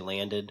actually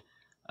landed.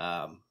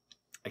 Like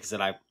I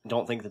said, I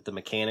don't think that the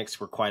mechanics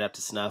were quite up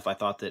to snuff. I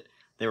thought that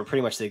they were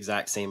pretty much the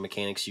exact same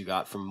mechanics you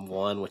got from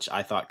 1, which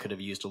I thought could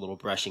have used a little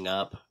brushing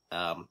up.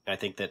 I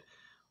think that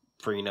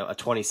for a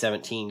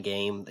 2017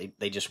 game,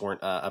 they just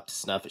weren't up to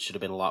snuff. It should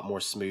have been a lot more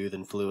smooth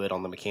and fluid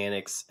on the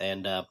mechanics.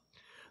 And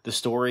the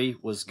story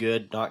was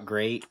good, not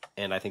great,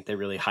 and I think they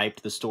really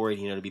hyped the story,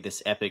 to be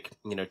this epic,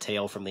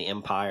 tale from the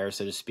Empire,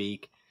 so to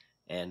speak.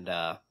 And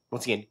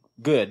once again,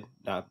 good.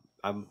 I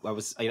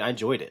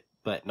enjoyed it,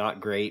 but not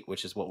great,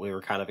 which is what we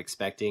were kind of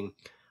expecting.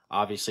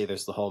 Obviously,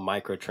 there's the whole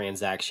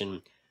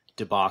microtransaction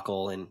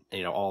debacle and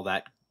all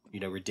that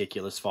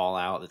ridiculous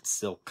fallout that's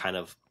still kind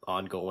of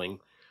ongoing.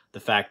 The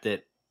fact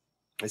that,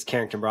 as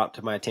Karrington brought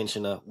to my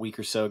attention a week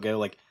or so ago,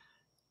 like,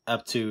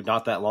 up to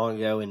not that long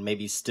ago, and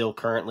maybe still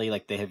currently,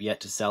 like, they have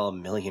yet to sell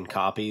 1 million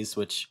copies,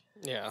 which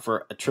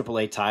for a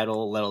AAA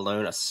title, let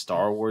alone a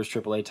Star Wars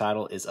AAA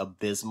title, is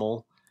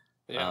abysmal.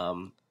 Yeah.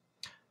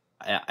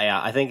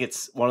 I think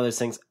it's one of those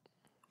things.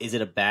 Is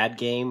it a bad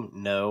game?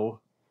 No.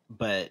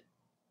 But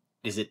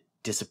is it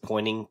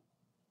disappointing?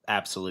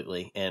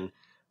 Absolutely. And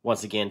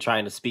once again,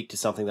 trying to speak to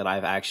something that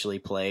I've actually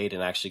played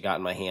and actually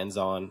gotten my hands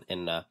on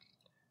and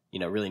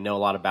really know a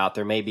lot about.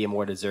 There may be a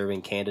more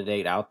deserving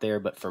candidate out there,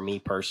 but for me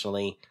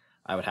personally,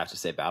 I would have to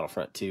say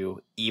Battlefront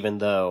 2, even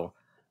though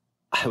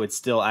I would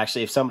still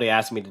actually, if somebody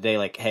asked me today,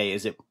 like, hey,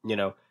 is it,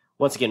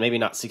 once again, maybe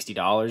not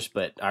 $60,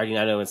 but I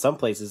know in some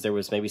places there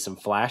was maybe some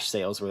flash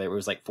sales where there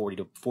was like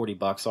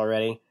 $40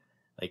 already.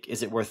 Like,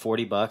 is it worth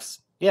 $40?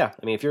 Yeah,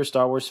 I mean, if you're a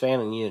Star Wars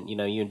fan and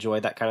you enjoy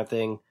that kind of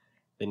thing,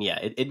 then yeah,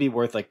 it'd be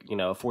worth like a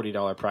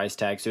 $40 price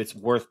tag. So it's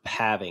worth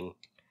having,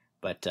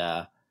 but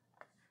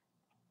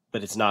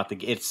it's not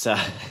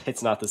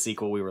it's not the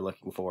sequel we were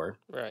looking for.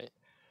 Right.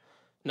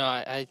 No,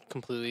 I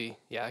completely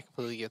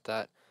get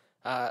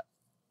that.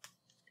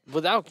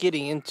 Without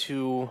getting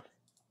into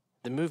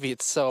the movie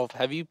itself,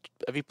 have you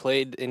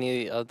played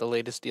any of the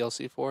latest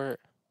DLC for it?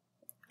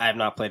 I have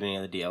not played any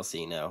of the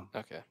DLC. No.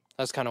 Okay,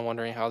 I was kind of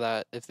wondering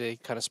if they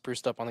kind of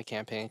spruced up on the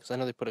campaign, because I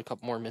know they put a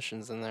couple more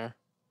missions in there.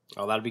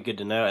 Oh, that'd be good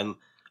to know, and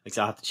like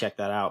I'll have to check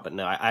that out. But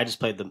no, I just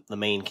played the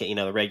main,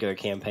 the regular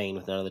campaign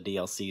with none of the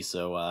DLC.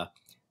 So, like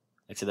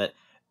I said, that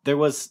there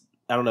was,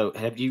 I don't know,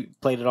 have you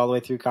played it all the way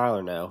through, Kyle,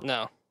 or no?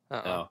 No.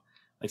 No.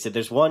 Like I said,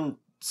 there's one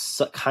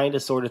kind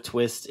of sort of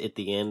twist at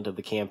the end of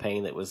the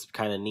campaign that was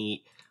kind of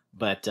neat,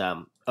 but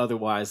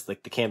otherwise,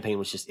 like the campaign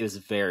was it was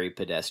very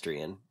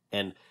pedestrian,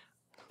 and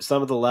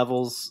some of the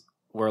levels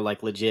were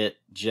like legit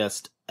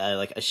just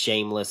like a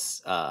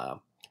shameless,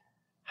 how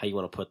you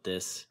want to put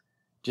this,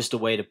 just a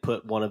way to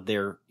put one of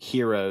their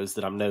heroes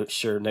that I'm no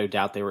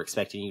doubt they were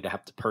expecting you to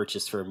have to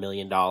purchase for $1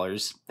 million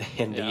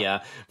in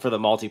for the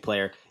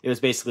multiplayer. It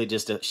was basically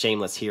just a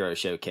shameless hero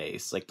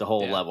showcase. Like the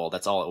whole level,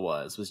 that's all it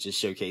was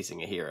just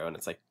showcasing a hero, and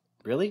it's like,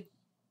 really?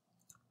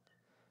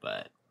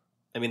 But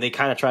I mean, they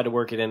kind of tried to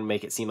work it in and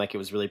make it seem like it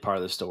was really part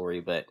of the story,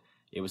 but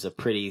it was a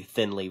pretty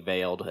thinly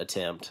veiled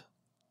attempt.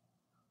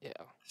 Yeah.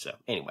 So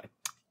anyway,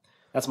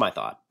 that's my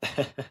thought.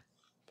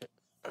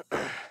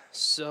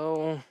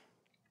 So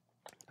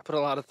I put a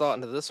lot of thought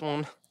into this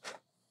one.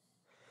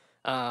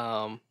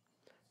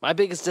 My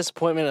biggest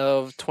disappointment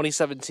of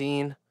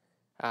 2017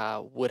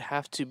 would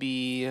have to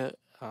be a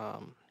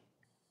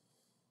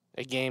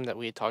game that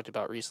we had talked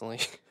about recently.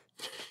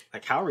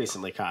 Like how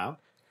recently, Kyle?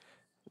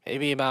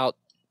 Maybe about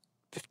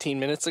 15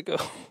 minutes ago.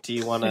 Do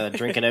you want to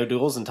drink an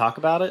O'Doul's and talk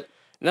about it?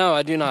 No,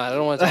 I do not. I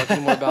don't want to talk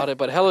anymore about it.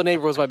 But Hello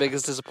Neighbor was my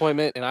biggest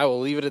disappointment, and I will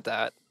leave it at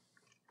that.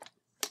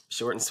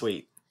 Short and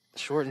sweet.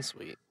 Short and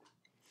sweet.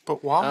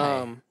 But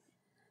why?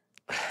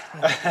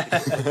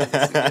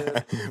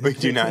 We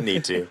do not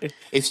need to.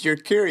 If you're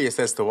curious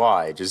as to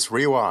why, just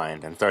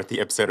rewind and start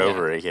the episode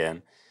over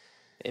again.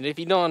 And if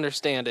you don't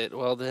understand it,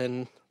 well,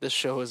 then this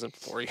show isn't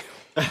for you.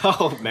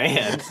 Oh,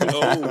 man.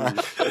 Oh,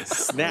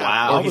 snap.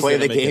 Wow. Or play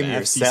the game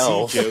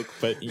yourself. Joke,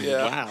 but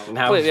wow.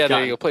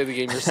 There you go. Play the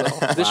game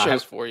yourself. This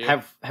show's for you.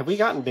 Have we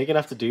gotten big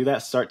enough to do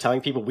that? Start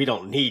telling people we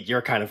don't need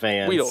your kind of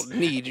fans. We don't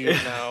need you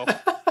now.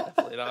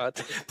 Definitely not.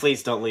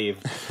 Please don't leave.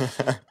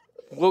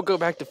 We'll go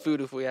back to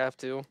food if we have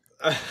to.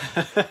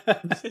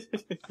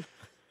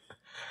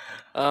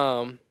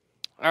 All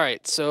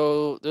right,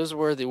 so those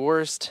were the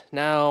worst.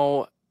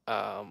 Now,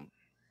 we'll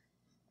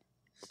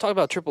talk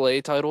about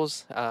AAA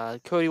titles.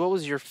 Cody, what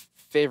was your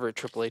favorite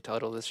AAA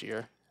title this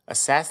year?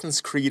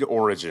 Assassin's Creed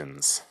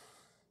Origins.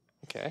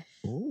 Okay.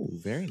 Ooh,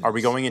 very nice. Are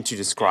we going into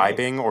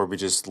describing or are we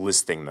just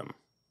listing them?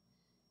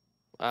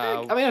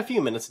 I mean, a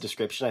few minutes of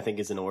description, I think,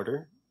 is in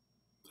order.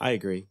 I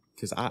agree,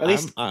 because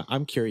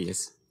I'm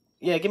curious.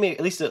 Yeah, give me at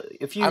least a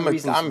few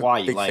reasons why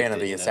you liked it. I'm a big fan of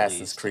the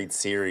Assassin's Creed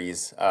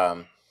series.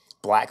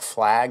 Black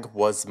Flag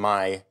was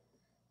my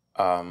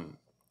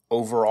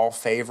overall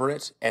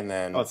favorite, and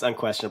then it's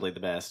unquestionably the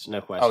best,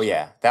 no question. Oh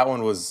yeah, that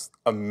one was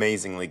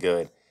amazingly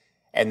good.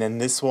 And then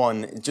this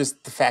one,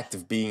 just the fact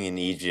of being in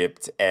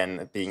Egypt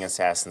and being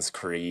Assassin's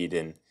Creed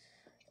and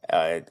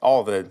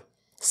all the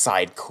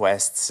side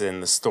quests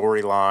and the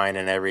storyline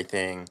and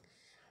everything,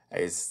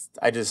 I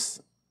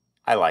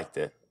liked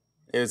it.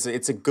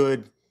 It's a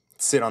good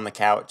sit on the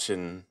couch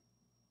and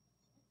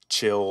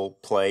chill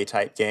play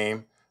type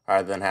game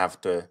rather than have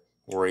to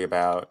worry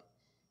about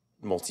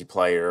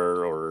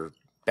multiplayer or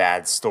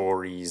bad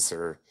stories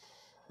or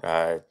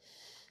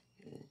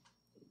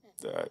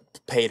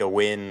pay to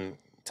win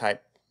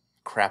type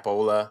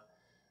crapola.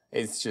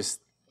 It's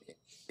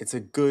a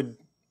good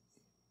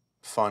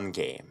fun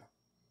game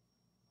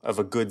of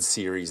a good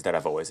series that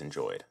I've always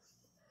enjoyed.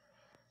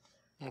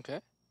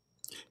 Okay.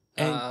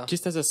 And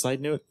just as a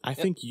side note, I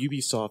think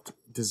Ubisoft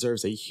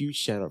deserves a huge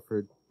shout out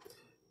for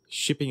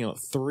shipping out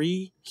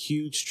 3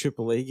 huge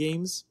AAA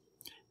games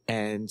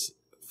and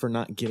for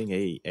not getting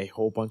a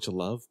whole bunch of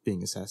love,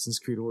 being Assassin's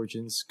Creed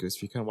Origins,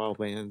 Ghost Recon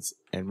Wildlands,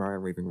 and Mario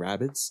and Raving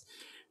Rabbids,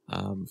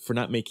 for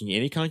not making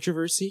any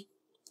controversy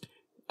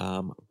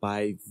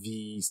by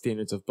the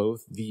standards of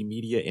both the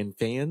media and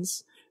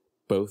fans.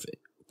 Both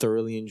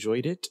thoroughly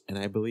enjoyed it, and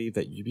I believe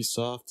that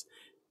Ubisoft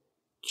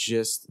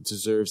just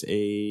deserves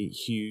a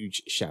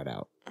huge shout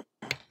out.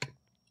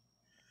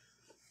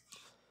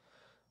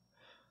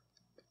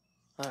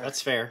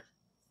 That's fair.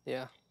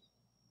 Yeah.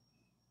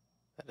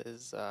 That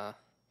is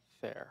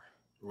fair.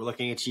 We're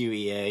looking at you,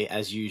 EA,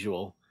 as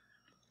usual.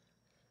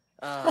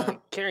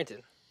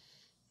 Karrington.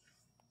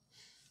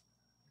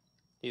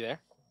 You there?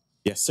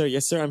 Yes, sir.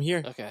 Yes, sir. I'm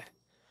here. Okay.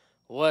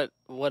 What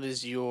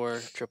is your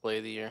AAA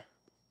of the year?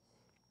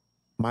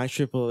 My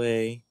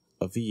AAA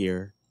of the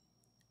year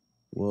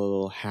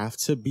will have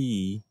to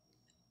be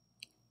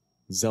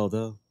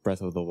Zelda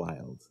Breath of the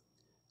Wild.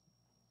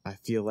 I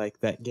feel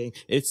like that game,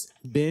 it's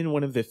been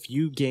one of the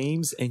few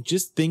games and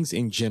just things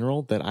in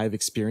general that I've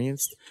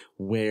experienced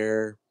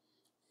where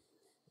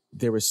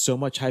there was so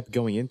much hype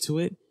going into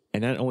it.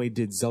 And not only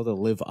did Zelda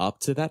live up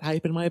to that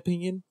hype, in my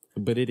opinion,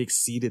 but it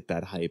exceeded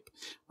that hype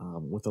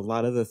with a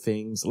lot of the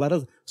things, a lot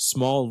of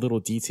small little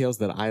details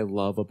that I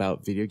love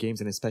about video games,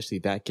 and especially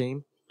that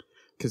game.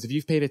 Because if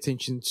you've paid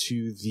attention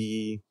to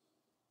the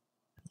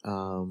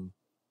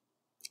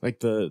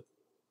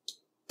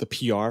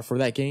PR for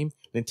that game,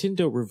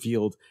 Nintendo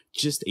revealed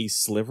just a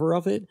sliver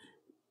of it,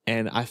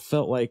 and I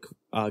felt like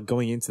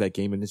going into that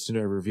game,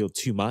 Nintendo revealed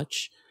too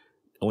much,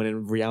 when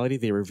in reality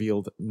they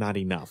revealed not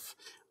enough.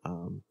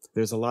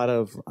 There's a lot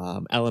of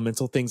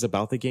elemental things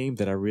about the game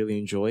that I really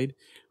enjoyed.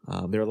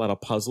 There are a lot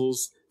of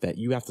puzzles that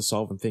you have to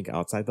solve and think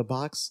outside the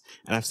box.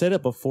 And I've said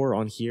it before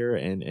on here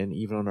and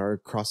even on our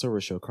crossover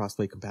show,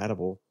 Crossplay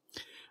Compatible.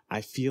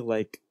 I feel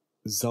like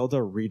Zelda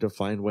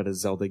redefined what a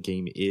Zelda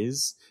game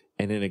is,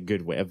 and in a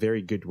good way, a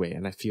very good way.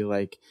 And I feel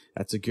like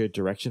that's a good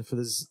direction for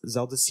this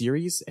Zelda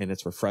series, and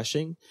it's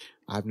refreshing.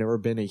 I've never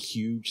been a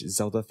huge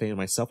Zelda fan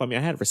myself. I mean,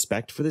 I had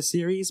respect for the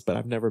series, but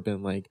I've never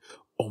been like,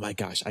 oh my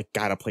gosh, I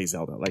gotta play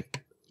Zelda.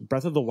 Like,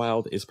 Breath of the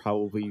Wild is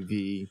probably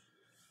the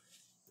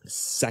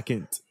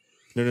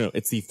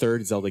it's the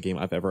third Zelda game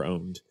I've ever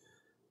owned.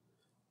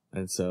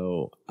 And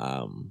so,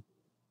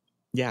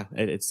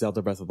 it's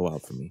Zelda Breath of the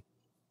Wild for me.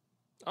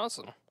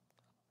 Awesome.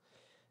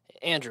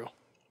 Andrew.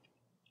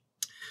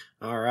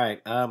 All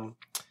right.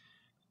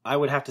 I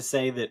would have to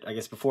say that, I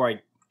guess, before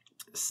I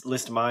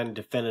list mine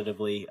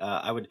definitively,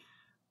 I would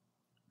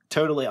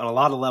totally, on a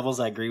lot of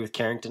levels, I agree with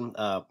Karrington.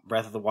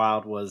 Breath of the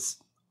Wild was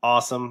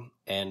awesome,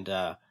 and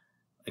like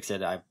I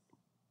said, I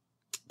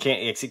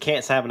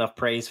can't have enough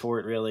praise for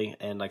it, really.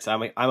 And like I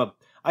said,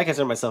 I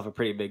consider myself a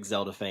pretty big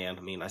Zelda fan.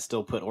 I mean, I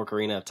still put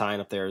Ocarina of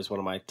Time up there as one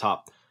of my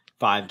top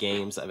 5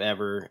 games I've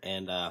ever,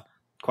 and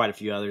quite a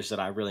few others that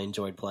I really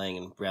enjoyed playing.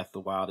 And Breath of the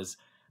Wild is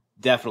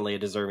definitely a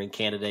deserving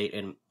candidate.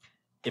 And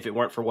if it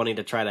weren't for wanting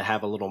to try to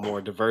have a little more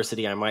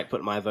diversity, I might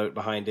put my vote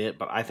behind it.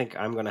 But I think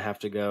I'm going to have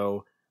to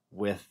go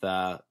with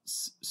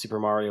Super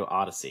Mario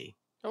Odyssey.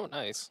 Oh,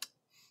 nice.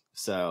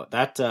 So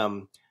that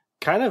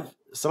kind of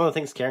some of the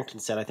things Carrington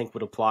said, I think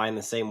would apply in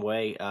the same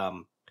way.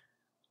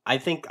 I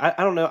think, I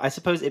don't know, I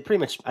suppose it pretty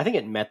much, I think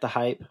it met the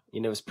hype.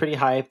 You know, it was pretty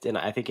hyped, and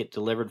I think it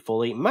delivered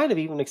fully. Might have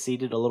even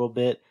exceeded a little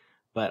bit,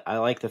 but I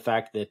like the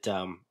fact that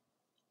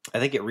I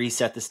think it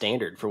reset the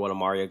standard for what a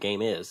Mario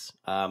game is.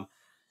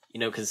 You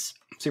know, because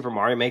Super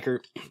Mario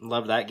Maker,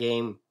 loved that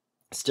game.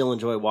 Still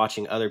enjoy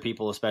watching other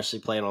people, especially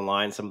playing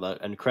online, some of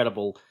the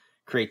incredible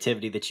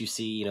creativity that you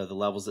see, you know, the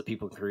levels that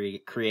people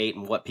create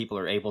and what people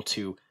are able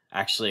to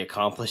actually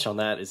accomplish on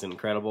that is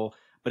incredible.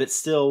 But it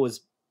still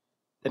was,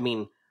 I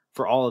mean,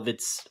 for all of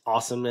its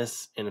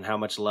awesomeness and how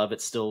much love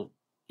it still,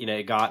 you know,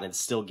 it got and it's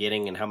still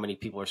getting, and how many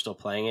people are still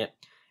playing it,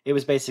 it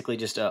was basically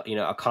just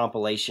a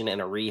compilation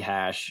and a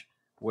rehash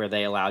where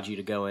they allowed you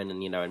to go in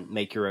and, you know, and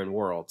make your own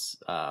worlds.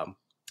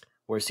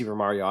 Whereas Super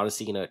Mario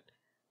Odyssey, you know,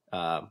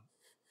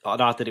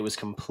 not that it was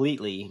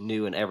completely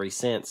new in every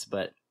sense,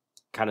 but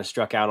kind of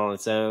struck out on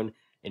its own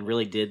and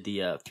really did the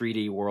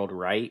 3D world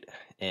right.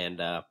 And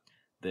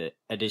the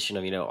addition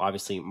of, you know,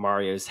 obviously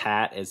Mario's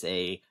hat as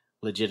a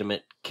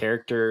legitimate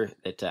character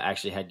that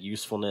actually had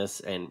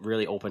usefulness and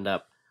really opened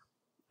up,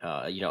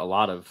 you know, a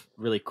lot of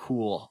really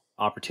cool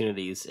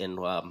opportunities and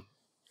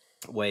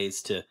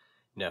ways to, you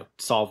know,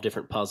 solve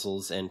different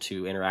puzzles and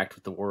to interact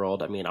with the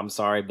world. I mean, I'm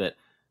sorry, but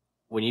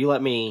when you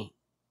let me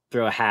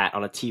throw a hat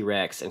on a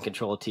T-Rex and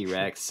control a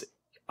T-Rex,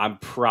 I'm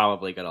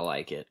probably going to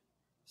like it.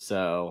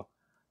 So,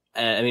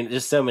 I mean,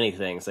 just so many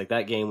things. Like,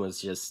 that game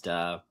was just,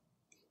 I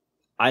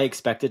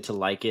expected to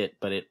like it,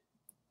 but it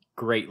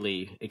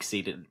greatly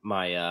exceeded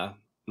my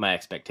my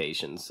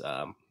expectations.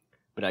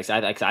 But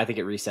I think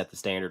it reset the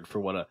standard for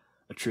what a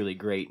truly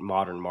great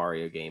modern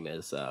Mario game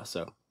is.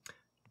 So,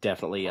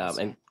 definitely.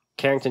 Awesome. And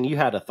Carrington, you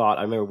had a thought.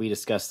 I remember we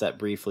discussed that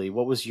briefly.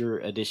 What was your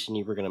addition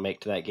you were going to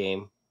make to that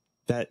game?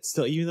 That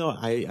still, even though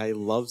I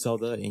love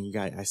Zelda, and you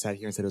guys, I sat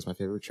here and said it was my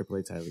favorite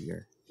AAA title of the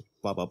year,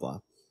 blah blah blah.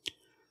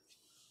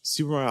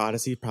 Super Mario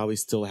Odyssey probably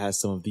still has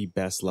some of the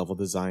best level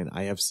design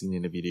I have seen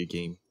in a video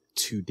game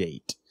to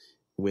date,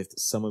 with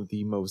some of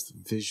the most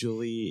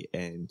visually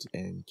and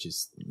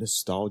just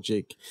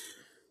nostalgic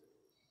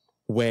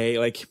way.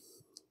 Like,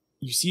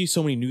 you see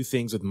so many new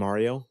things with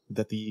Mario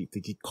that the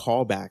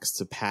callbacks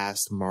to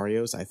past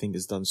Marios, I think,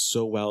 is done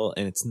so well,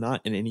 and it's not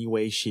in any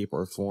way, shape,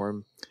 or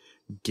form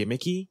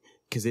gimmicky,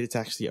 because it's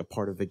actually a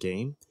part of the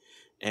game.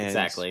 And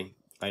exactly.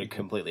 I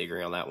completely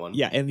agree on that one.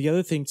 Yeah, and the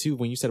other thing, too,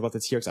 when you said about the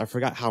T-Rex, I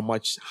forgot how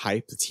much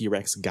hype the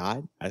T-Rex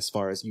got as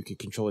far as you could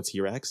control a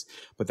T-Rex,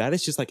 but that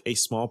is just like a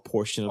small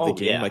portion of the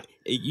game. Yeah. Like,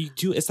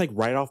 it's like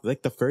right off,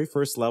 like the very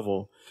first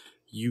level,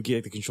 you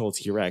get to control a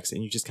T-Rex,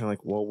 and you just kind of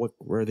like, well,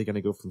 where are they going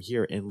to go from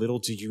here? And little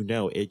do you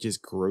know, it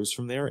just grows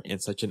from there in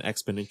such an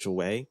exponential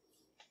way.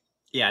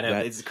 Yeah, I know.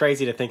 It's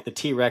crazy to think the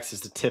T-Rex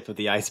is the tip of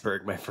the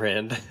iceberg, my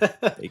friend.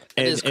 It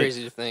is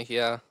crazy to think,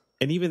 yeah.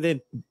 And even then,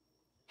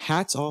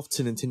 hats off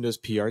to Nintendo's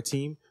PR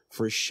team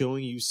for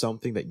showing you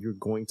something that you're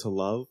going to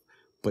love,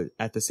 but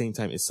at the same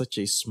time, it's such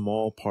a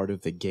small part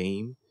of the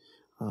game.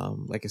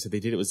 Like I said, they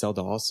did it with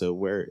Zelda also,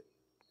 where,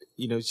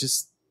 it's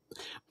just,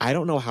 I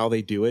don't know how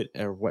they do it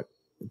or what,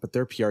 but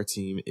their PR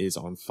team is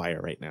on fire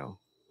right now.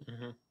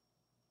 Mm-hmm.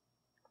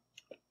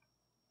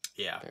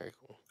 Yeah. Very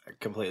cool. I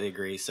completely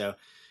agree. So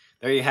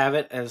there you have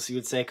it, as you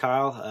would say,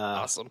 Kyle.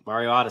 Awesome.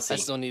 Mario Odyssey. I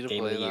still need to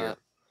game play of the year. that.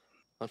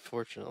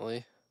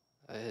 Unfortunately,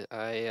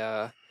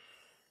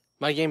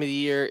 my game of the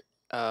year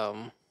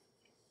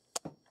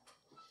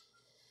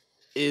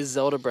is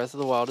Zelda Breath of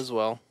the Wild as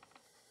well,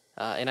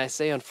 and I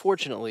say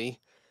unfortunately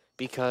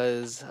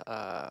because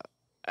I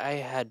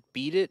had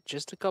beat it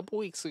just a couple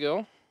weeks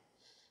ago.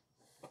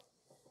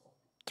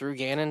 Threw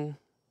Ganon,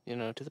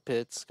 to the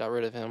pits, got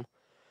rid of him.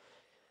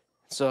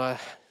 So I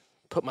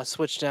put my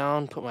Switch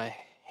down, put my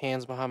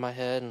hands behind my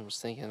head, and was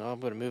thinking, I'm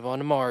going to move on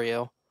to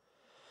Mario.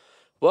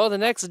 Well, the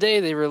next day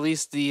they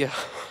released the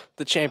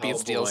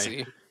Champions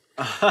DLC.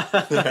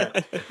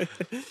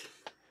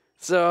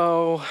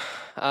 So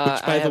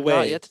I have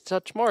not yet to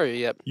touch Mario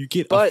yet. You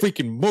get a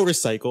freaking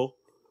motorcycle.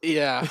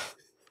 Yeah,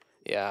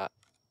 yeah.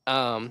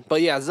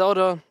 But yeah,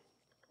 Zelda,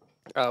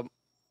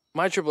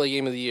 my AAA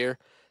game of the year.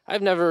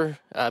 I've never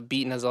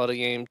beaten a Zelda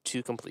game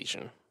to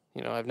completion.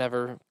 I've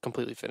never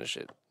completely finished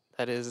it.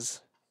 That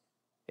is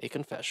a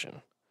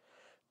confession.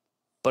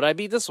 But I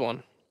beat this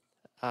one,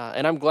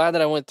 and I'm glad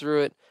that I went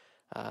through it.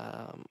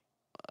 I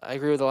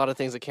agree with a lot of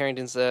things that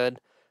Karrington said.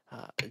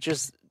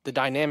 Just the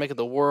dynamic of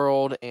the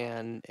world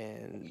and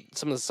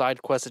some of the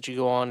side quests that you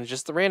go on, and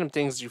just the random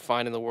things you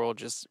find in the world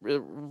just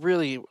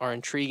really are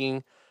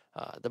intriguing.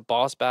 The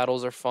boss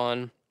battles are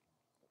fun.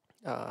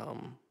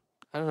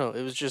 I don't know.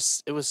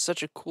 It was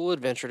such a cool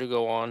adventure to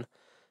go on.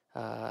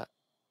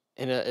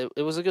 And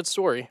it was a good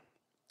story.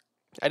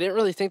 I didn't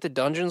really think the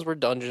dungeons were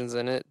dungeons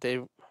in it. They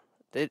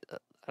I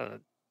don't know.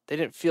 They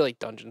didn't feel like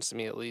dungeons to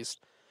me, at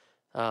least.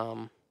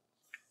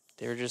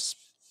 They were just,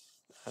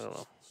 I don't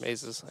know,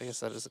 mazes. I guess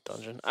that is a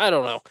dungeon. I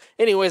don't know.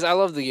 Anyways, I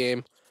love the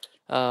game.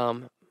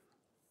 So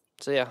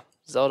yeah,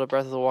 Zelda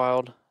Breath of the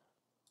Wild.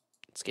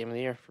 It's game of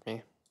the year for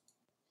me.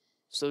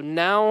 So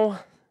now,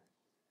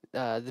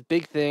 the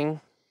big thing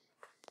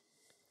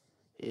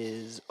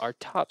is our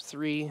top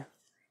 3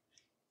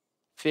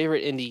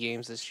 favorite indie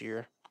games this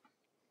year.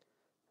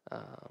 I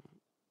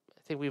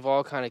think we've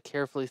all kind of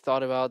carefully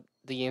thought about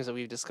the games that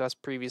we've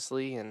discussed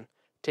previously and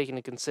taken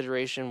into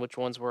consideration which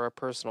ones were our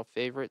personal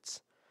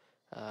favorites.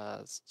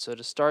 So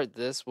to start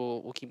this,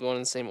 we'll keep going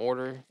in the same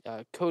order.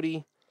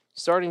 Cody,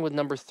 starting with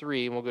number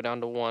 3, and we'll go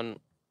down to 1.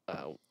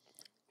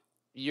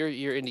 Your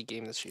indie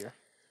game this year.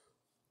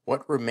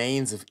 What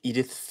Remains of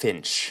Edith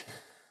Finch?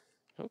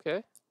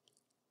 Okay.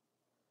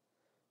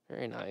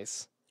 Very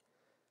nice.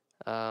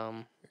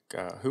 Who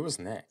was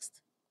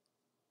next?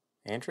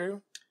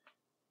 Andrew?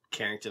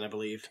 Carrington, I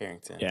believe.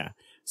 Karrington. Yeah.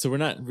 So we're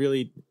not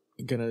really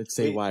gonna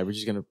say why. We're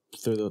just gonna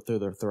throw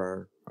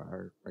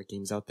our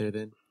games out there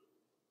then.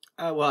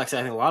 Well, actually,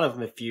 I think a lot of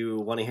them, if you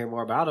want to hear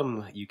more about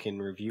them, you can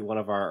review one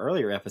of our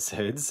earlier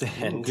episodes.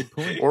 And Good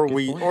point. Or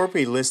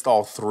we list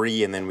all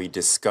 3 and then we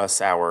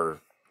discuss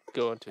our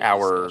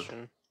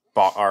discussion.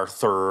 Our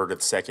third,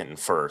 and second, and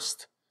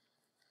first.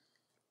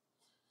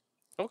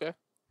 Okay.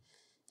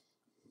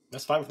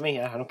 That's fine with me.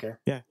 Yeah, I don't care.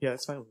 Yeah,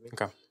 that's fine with me.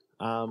 Okay.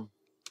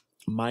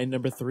 My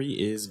number 3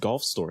 is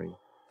Golf Story.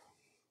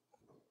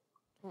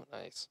 Oh,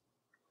 nice.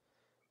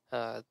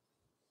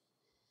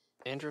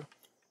 Andrew?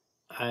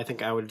 I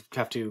think I would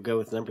have to go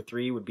with number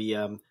 3 would be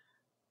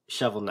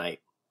Shovel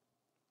Knight.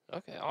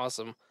 Okay,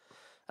 awesome.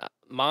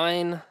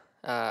 Mine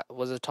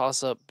was a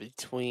toss-up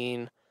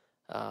between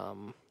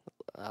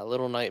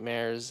Little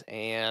Nightmares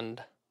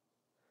and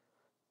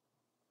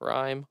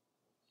Rhyme.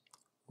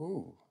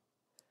 Ooh.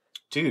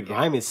 Dude,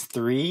 Rhyme is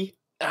 3?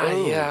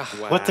 Yeah.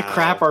 Wow. What the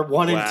crap are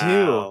 1 and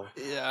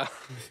 2? Yeah.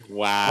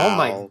 Wow. Oh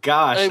my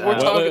gosh. Hey, we're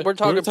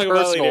talking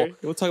personal.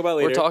 We'll talk about it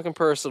later. We're talking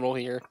personal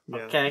here.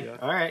 Okay,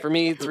 all right. For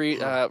me,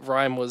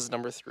 Rhyme was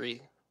number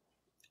 3.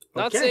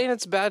 Not Okay. saying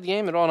it's a bad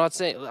game at all. Not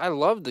saying I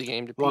love the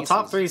game to pieces.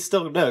 Well, top 3 is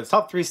still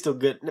top 3 is still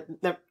good.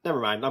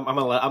 Never mind. I'm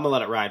gonna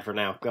let it ride for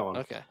now. Go on.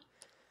 Okay.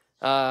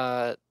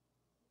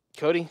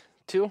 Cody,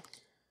 2.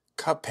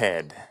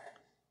 Cuphead.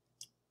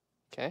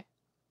 Okay.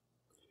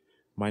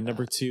 My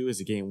number 2 is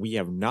a game we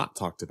have not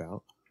talked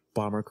about,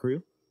 Bomber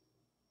Crew.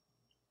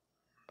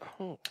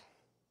 Oh,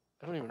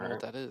 I don't even know what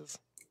that is.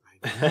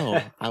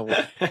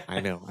 I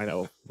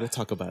know. We'll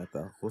talk about it,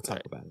 though. We'll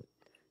talk about it.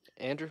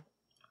 Andrew?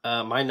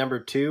 My number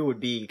 2 would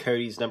be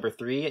Cody's number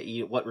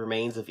 3, What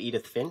Remains of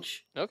Edith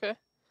Finch. Okay.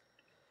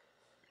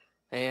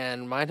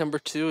 And my number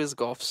 2 is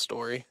Golf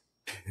Story.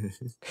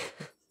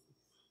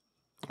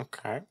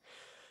 Okay.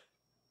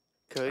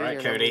 Cody, All right,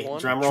 your Cody. number 1?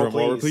 Drum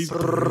roll, please.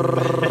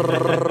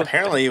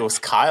 Apparently it was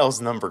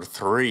Kyle's number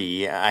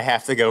 3. I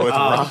have to go with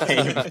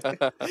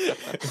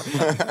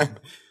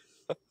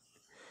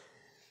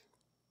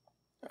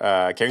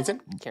Rhyme.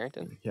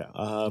 Carrington.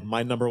 Yeah.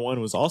 My number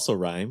 1 was also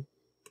Rhyme.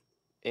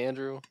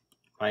 Andrew.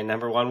 My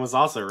number 1 was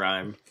also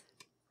Rhyme.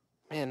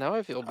 Man, now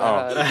I feel Oh,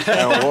 bad.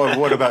 and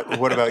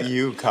what about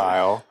you,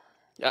 Kyle?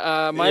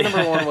 My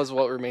number one was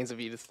What Remains of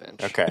Edith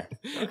Finch. Okay.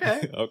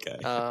 Okay. Okay.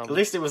 At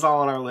least it was all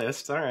on our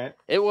list. All right.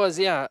 It was,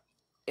 yeah.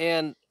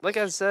 And like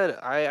I said,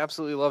 I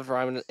absolutely loved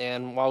Rhyme.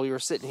 And while we were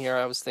sitting here,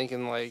 I was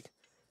thinking, like,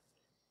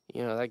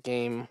 that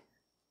game,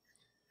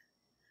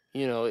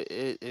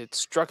 it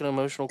struck an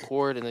emotional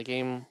chord in the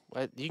game.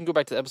 You can go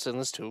back to the episode and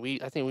listen to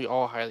it. I think we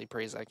all highly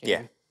praise that game.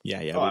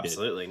 Yeah. Yeah, Oh, we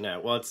absolutely. No.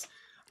 Well,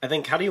 I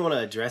think, how do you want to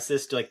address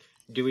this?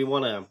 Do we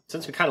want to,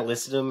 since we kind of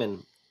listed them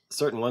and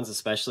certain ones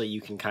especially,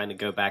 you can kind of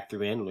go back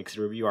through and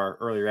review our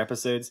earlier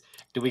episodes.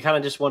 Do we kind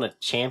of just want to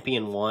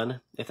champion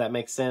one, if that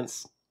makes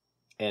sense?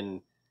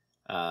 And,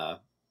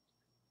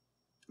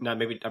 not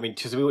maybe, I mean,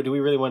 do we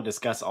really want to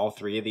discuss all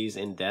three of these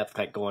in depth,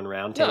 like going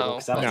round table? No.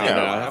 'Cause I don't No, think no,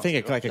 we'll I have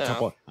think to. like a No.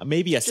 couple,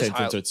 maybe a Just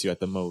sentence or two at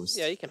the most.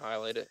 Yeah, you can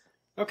highlight it.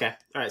 Okay.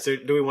 All right. So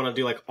do we want to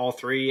do like all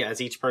three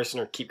as each person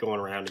or keep going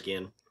around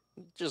again?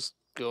 Just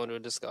go into a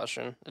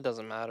discussion. It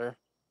doesn't matter.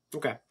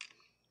 Okay.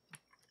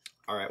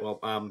 All right. Well,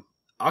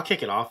 I'll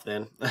kick it off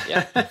then.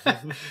 Yeah.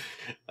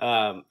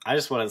 I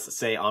just want to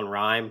say on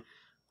Rhyme,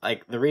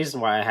 like the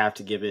reason why I have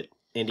to give it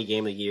Indie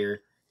Game of the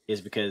Year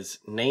is because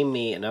name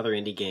me another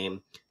indie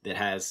game that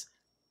has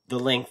the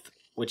length,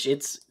 which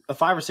it's a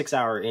 5 or 6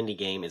 hour indie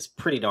game, is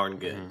pretty darn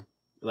good. Mm-hmm.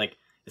 Like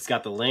it's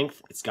got the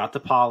length, it's got the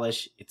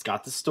polish, it's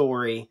got the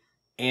story,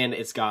 and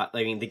it's got,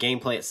 I mean, the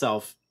gameplay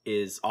itself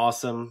is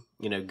awesome.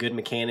 Good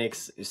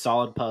mechanics,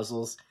 solid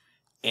puzzles,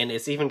 and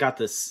it's even got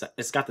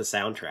it's got the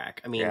soundtrack.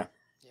 I mean,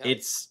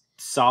 it's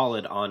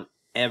solid on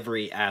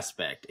every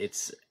aspect.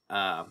 It's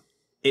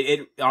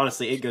it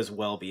honestly, it goes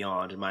well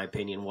beyond, in my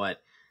opinion,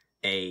 what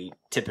a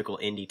typical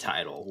indie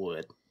title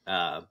would.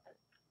 I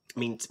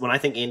mean, when I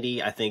think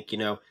indie, I think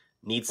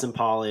needs some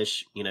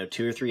polish.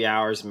 2 or 3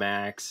 hours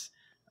max.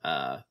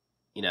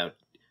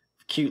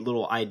 Cute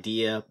little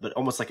idea, but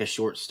almost like a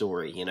short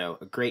story. A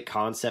great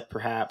concept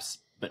perhaps,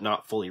 but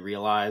not fully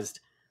realized.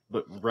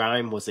 But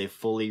Rhyme was a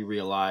fully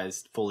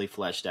realized, fully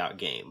fleshed out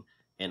game,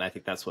 and I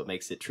think that's what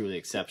makes it truly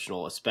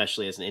exceptional,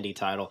 especially as an indie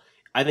title.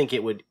 I think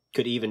it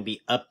could even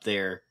be up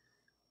there,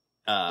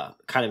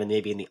 kind of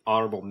maybe in the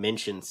honorable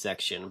mention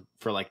section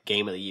for like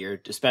Game of the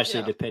Year,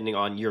 especially depending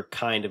on your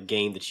kind of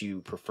game that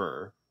you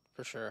prefer.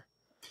 For sure.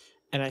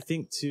 And I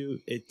think too,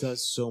 it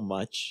does so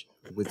much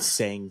with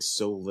saying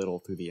so little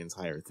through the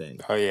entire thing.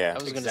 Oh yeah.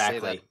 I was going to say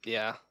that.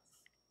 Yeah.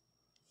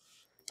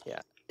 Yeah.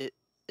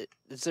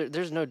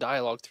 There's no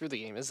dialogue through the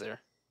game, is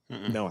there?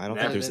 Mm-mm. No, I don't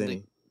think there's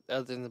any.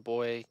 Other than the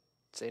boy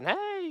saying,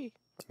 "Hey."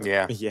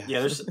 Yeah. Yeah.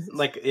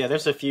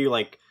 There's a few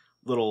like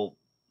little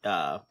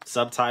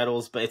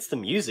subtitles, but it's the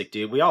music,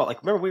 dude. We all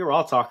remember we were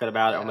all talking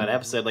about it on that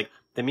episode. Like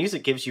the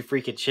music gives you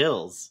freaking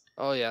chills.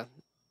 Oh yeah.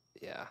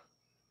 Yeah.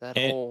 That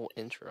whole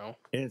intro.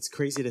 And it's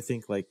crazy to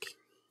think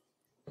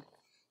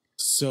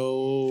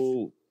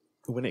so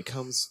when it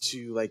comes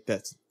to like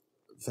that,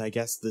 I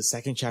guess the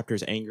second chapter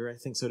is anger, I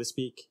think, so to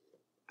speak,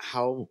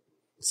 how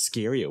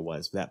scary it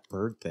was, that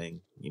bird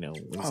thing, when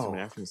it's coming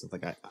after me,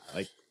 stuff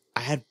I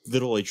had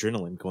little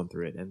adrenaline going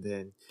through it, and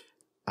then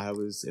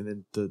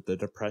the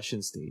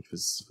depression stage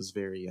was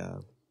very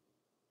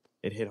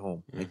it hit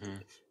home.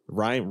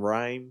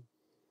 Rhyme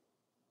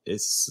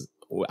is,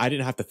 I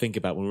didn't have to think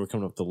about when we were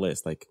coming up with the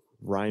list. Like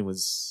Rhyme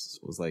was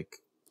like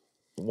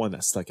one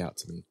that stuck out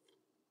to me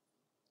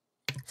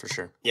for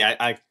sure. Yeah,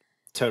 I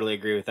totally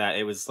agree with that.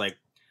 It was like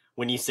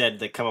when you said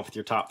that come up with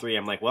your top three,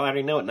 I'm like, well, I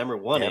already know what number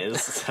one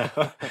is.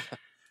 So.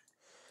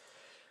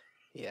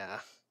 Yeah.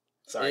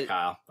 Sorry,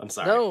 Kyle. I'm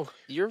sorry. No,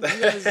 you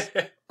guys,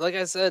 like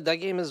I said, that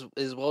game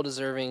is well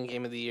deserving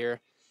Game of the Year.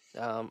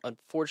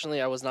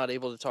 Unfortunately, I was not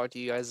able to talk to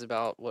you guys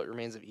about What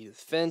Remains of Edith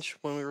Finch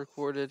when we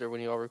recorded, or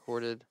when you all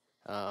recorded.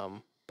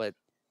 But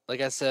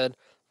like I said,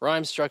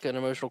 Rhyme struck an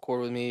emotional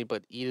chord with me,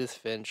 but Edith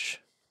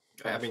Finch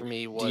for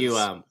me was. Do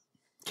you,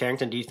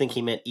 Karrington, do you think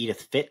he meant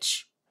Edith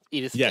Fitch?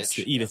 Edith yes,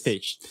 Finch. Edith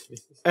Finch.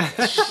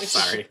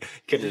 Sorry,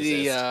 couldn't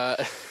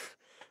resist.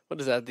 What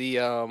is that?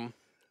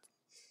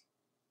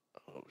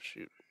 Oh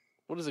shoot.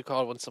 What is it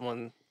called when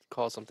someone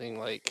calls something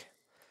like,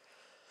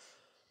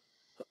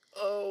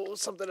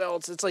 something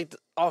else? It's like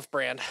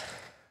off-brand.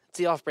 It's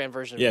the off-brand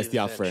version of Yes, Edith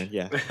the Finch. off-brand,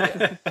 yeah.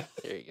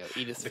 There you go,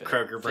 Edith The Finch.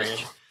 Kroger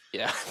brand.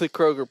 Yeah, the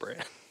Kroger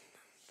brand.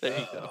 There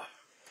you go.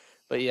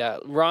 But yeah,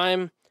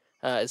 Rhyme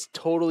is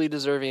totally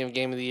deserving of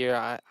Game of the Year.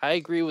 I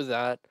agree with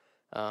that.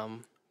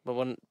 But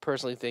when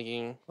personally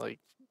thinking, like,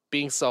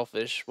 being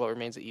selfish, What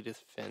Remains of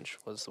Edith Finch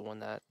was the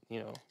one that,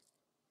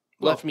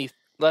 left me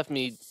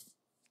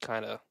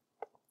kind of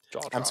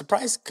jaw-dropped. I'm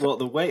surprised. Well,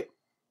 the way.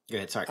 Go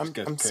ahead. Sorry.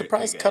 I'm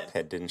surprised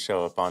Cuphead didn't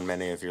show up on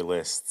many of your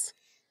lists.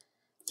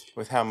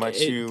 With how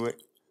much you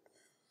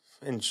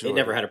enjoy. It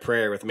never had a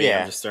prayer with me.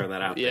 I'm just throwing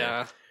that out there.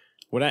 Yeah.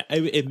 When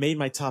it made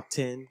my top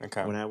 10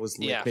 Okay. when I was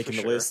Yeah, making for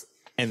the sure. list,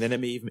 and then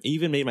it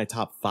even made my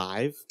top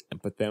 5.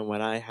 But then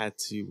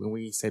when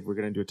we said we're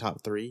gonna do a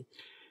top 3,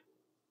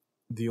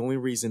 the only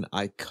reason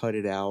I cut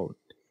it out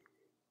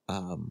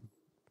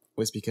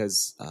was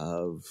because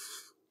of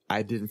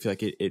I didn't feel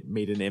like it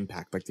made an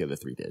impact like the other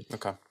 3 did.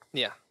 Okay.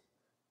 Yeah.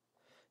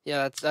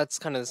 Yeah, that's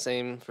kind of the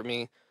same for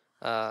me.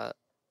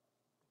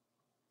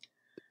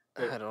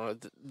 I don't know.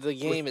 The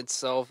game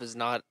itself is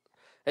not.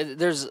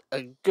 There's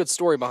a good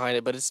story behind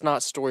it, but it's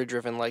not story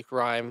driven like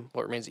Rhyme,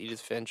 What Remains of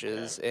Edith Finch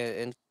is,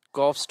 and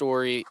Golf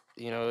Story.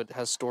 It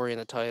has story in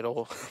the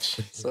title.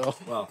 So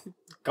Well,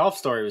 Golf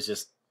Story was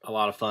just a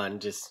lot of fun,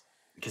 just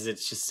because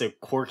it's just so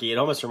quirky. It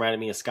almost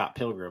reminded me of Scott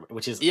Pilgrim,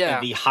 which is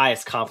the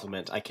highest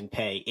compliment I can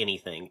pay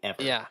anything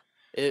ever. Yeah,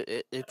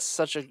 it's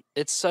such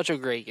a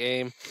great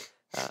game,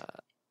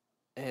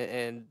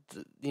 and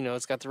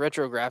it's got the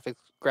retro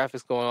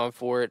graphics going on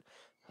for it.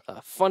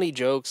 Funny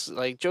jokes,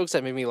 like jokes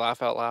that made me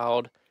laugh out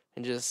loud,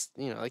 and just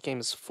that game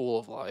is full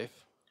of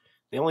life.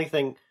 The only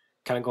thing,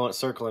 kind of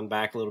circling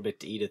back a little bit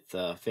to Edith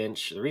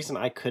Finch, the reason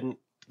I couldn't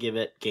give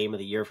it Game of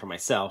the Year for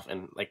myself,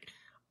 and like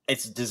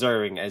it's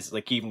deserving, as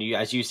like even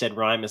as you said,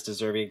 Rhyme is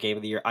deserving of Game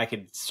of the Year. I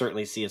could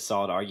certainly see a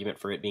solid argument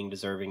for it being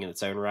deserving in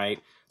its own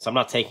right. So I'm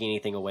not taking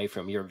anything away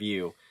from your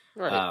view.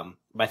 Right.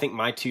 But I think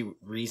my two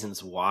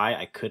reasons why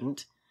I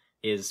couldn't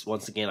is,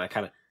 once again,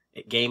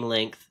 game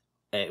length.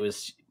 It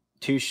was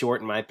too short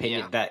in my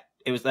opinion. That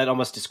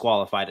almost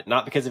disqualified it,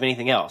 not because of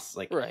anything else.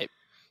 Like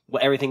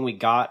everything we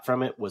got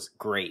from it was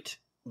great,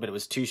 but it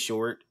was too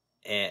short,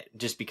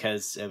 just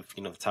because of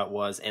that's how it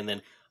was. And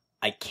then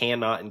I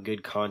cannot in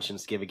good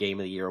conscience give a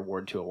Game of the Year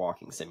award to a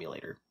walking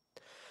simulator.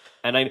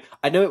 And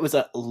I know it was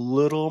a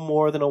little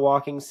more than a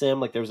walking sim,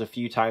 like there was a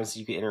few times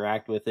you could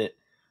interact with it,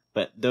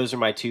 but those are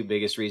my two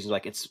biggest reasons.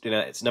 Like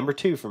it's number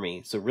 2 for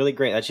me, so really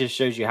great. That just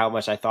shows you how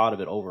much I thought of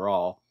it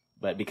overall.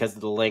 But because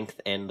of the length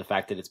and the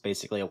fact that it's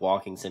basically a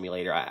walking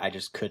simulator, I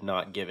just could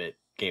not give it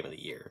Game of the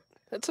Year.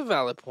 That's a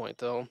valid point,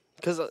 though,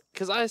 because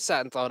I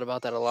sat and thought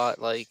about that a lot.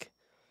 Like,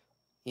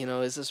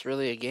 is this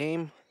really a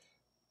game?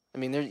 I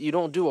mean, you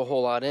don't do a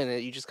whole lot in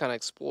it. You just kind of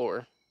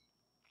explore.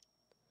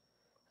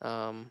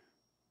 But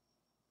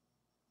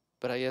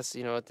I guess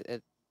at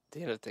the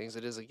end of things,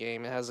 it is a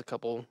game. It has a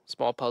couple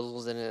small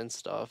puzzles in it and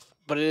stuff,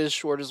 but it is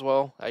short as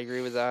well. I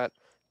agree with that.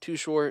 Too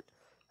short.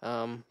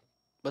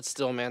 But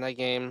still, man, that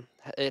game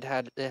it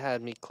had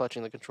me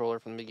clutching the controller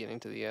from the beginning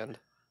to the end.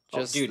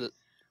 Dude,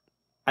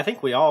 I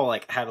think we all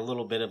had a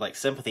little bit of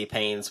sympathy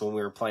pains when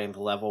we were playing the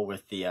level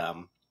with the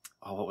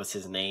what was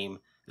his name?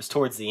 It was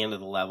towards the end of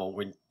the level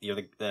when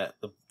the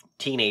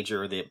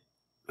teenager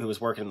who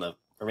was working or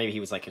maybe he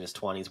was in his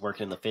 20s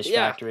working in the fish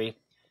factory.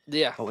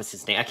 Yeah. What was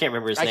his name? I can't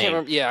remember his name. I can't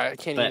remember. Yeah, I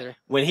can't either.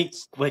 When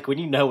when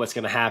you know what's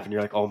going to happen,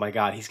 you're like, oh my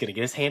god, he's going to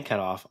get his hand cut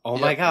off. Oh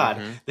my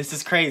god, this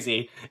is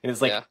crazy. And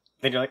it's like,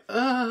 then you're like,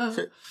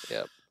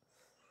 Yep.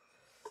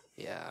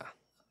 Yeah.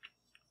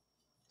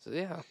 So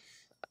yeah,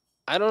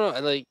 I don't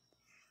know.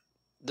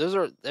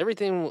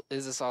 Everything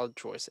is a solid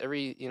choice.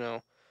 Every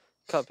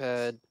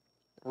Cuphead,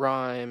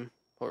 Rhyme,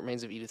 What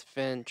Remains of Edith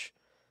Finch.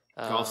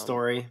 Golf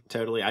Story,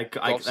 totally.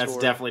 That's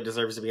Story. Definitely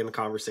deserves to be in the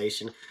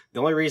conversation. The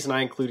only reason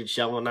I included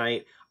Shovel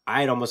Knight,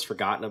 I had almost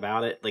forgotten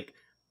about it.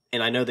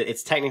 And I know that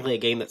it's technically a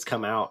game that's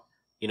come out,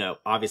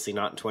 obviously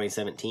not in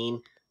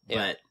 2017,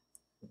 but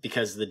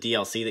because of the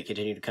DLC that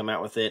continued to come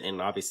out with it,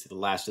 and obviously the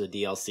last of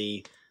the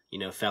DLC,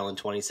 fell in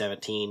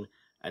 2017.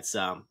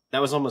 That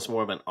was almost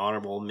more of an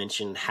honorable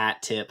mention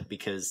hat tip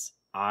because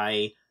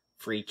I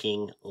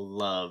freaking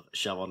love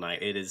Shovel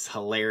Knight. It is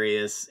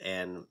hilarious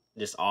and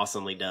just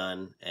awesomely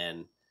done,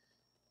 and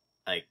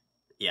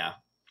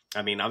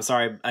I mean, I'm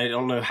sorry, I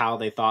don't know how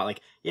they thought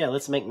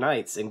let's make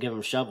knights and give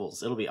them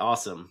shovels. It'll be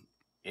awesome.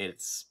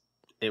 It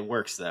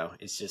works though.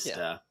 It's just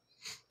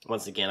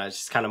once again, I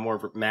just kind of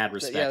more mad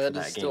respect for that game.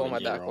 That is still on my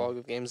backlog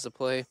of games to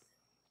play.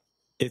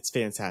 It's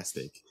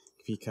fantastic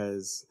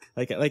because,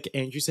 like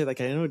Andrew said, I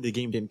know the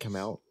game didn't come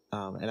out,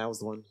 and I was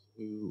the one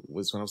who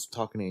was, when I was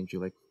talking to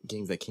Andrew,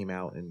 games that came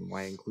out and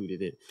why I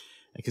included it,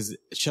 because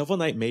Shovel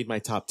Knight made my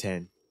top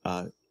 10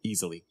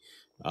 easily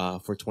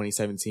for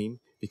 2017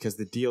 because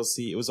the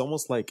DLC, it was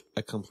almost like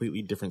a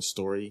completely different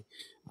story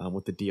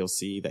with the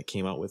DLC that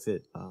came out with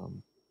it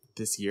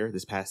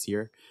this past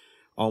year.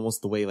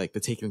 Almost the way the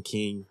Taken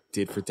King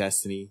did for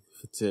Destiny,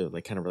 to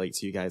kind of relate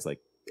to you guys.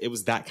 It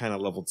was that kind of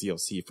level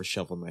DLC for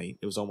Shovel Knight.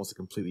 It was almost a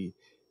completely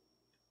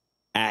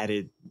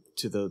added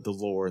to the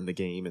lore in the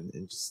game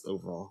and just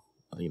overall,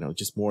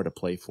 just more to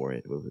play for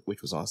it,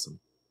 which was awesome.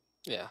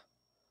 Yeah.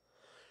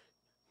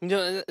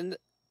 And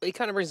it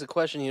kind of brings the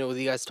question, with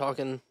you guys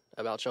talking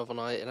about Shovel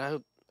Knight, and I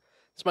hope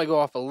this might go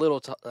off a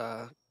little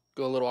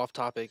off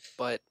topic,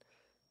 but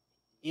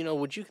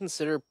would you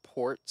consider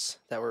ports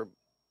that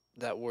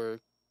were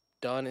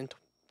done in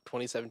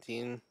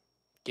 2017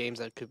 games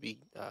that could be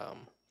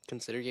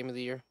considered Game of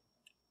the Year?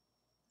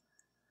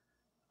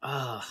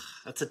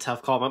 That's a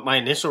tough call. My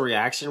initial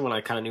reaction when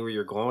I kind of knew where you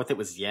were going with it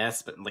was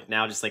yes, but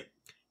now just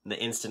the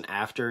instant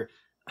after,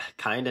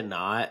 kind of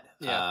not.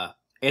 Yeah.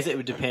 I guess it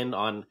would depend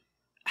on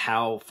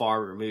how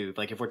far removed.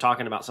 If we're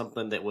talking about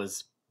something that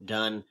was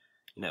done,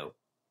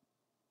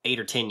 8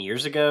 or 10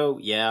 years ago,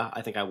 yeah,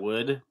 I think I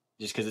would,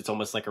 just because it's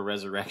almost like a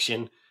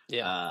resurrection.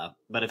 Yeah.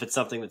 But if it's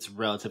something that's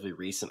relatively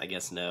recent, I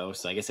guess no.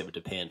 So I guess it would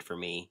depend for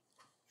me.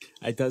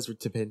 It does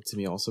depend to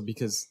me also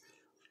because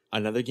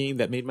another game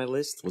that made my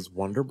list was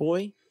Wonder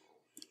Boy,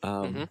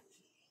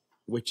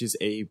 which is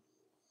a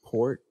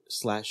port /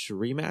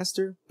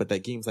 remaster, but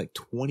that game's like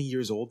 20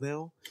 years old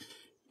now,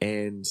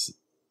 and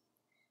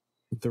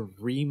the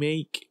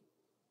remake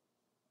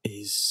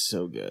is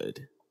so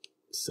good,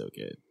 so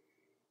good.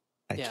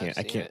 I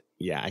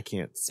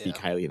can't speak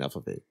highly enough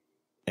of it,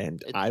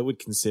 and I would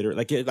consider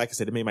like I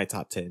said, it made my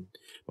top 10,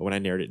 but when I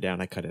narrowed it down,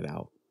 I cut it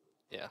out.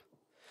 Yeah,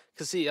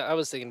 because see, I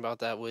was thinking about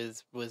that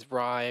with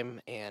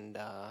Rime and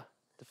the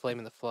Flame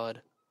and the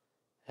Flood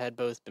had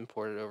both been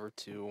ported over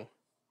to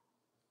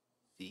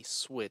the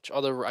Switch.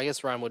 Although I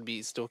guess Rime would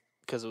be still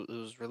because it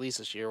was released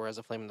this year, whereas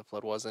the Flame and the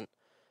Flood wasn't.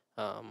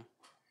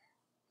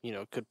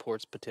 Could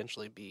ports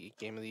potentially be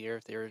Game of the Year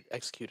if they were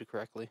executed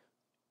correctly?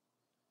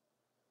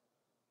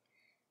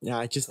 Yeah,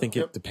 I just think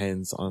it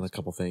depends on a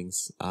couple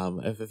things.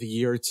 If a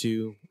year or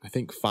two, I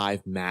think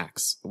 5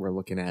 max we're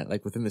looking at,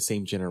 like within the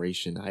same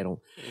generation.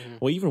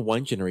 Well, even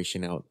one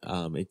generation out,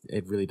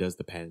 it really does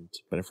depend.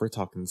 But if we're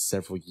talking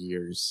several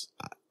years,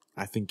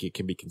 I think it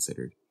can be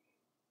considered.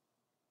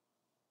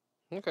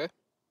 Okay.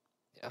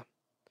 Yeah.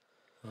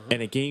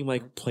 And a game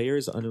like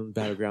Players Unknown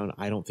Battleground,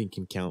 I don't think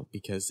can count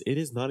because it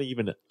is not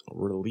even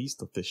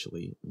released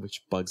officially,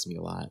 which bugs me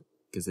a lot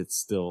because it's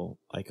still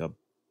like a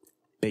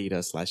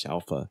beta /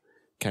 alpha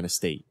kind of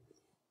state.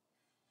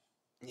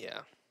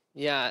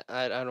 Yeah,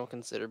 I don't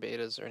consider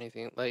betas or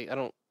anything. Like, I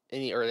don't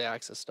any early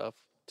access stuff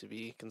to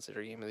be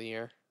considered Game of the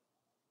Year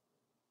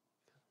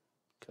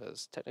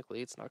because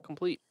technically it's not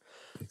complete.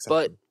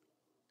 Exactly.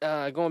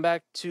 But going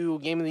back to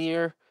Game of the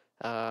Year,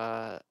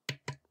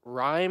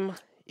 Rime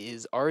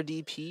is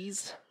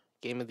RDP's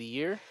Game of the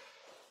Year.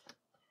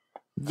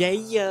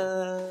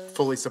 Yeah.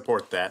 Fully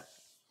support that.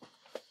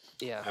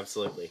 Yeah,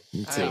 absolutely.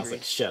 Me too. Sounds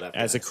like shut up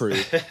as a crew.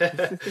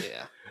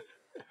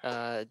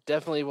 Yeah.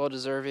 Definitely well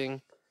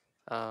deserving.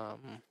 I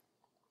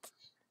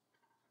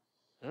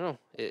don't know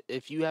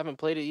if you haven't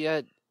played it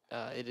yet.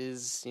 It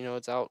is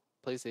it's out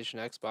PlayStation,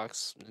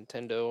 Xbox,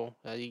 Nintendo,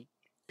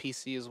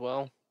 PC as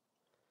well.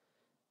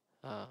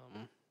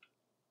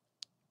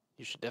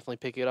 You should definitely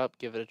pick it up,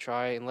 give it a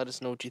try, and let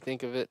us know what you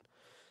think of it.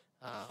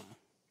 But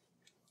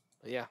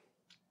yeah,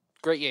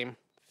 great game,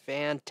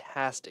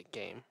 fantastic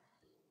game.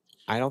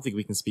 I don't think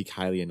we can speak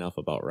highly enough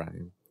about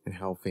Rime and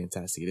how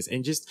fantastic it is.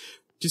 And just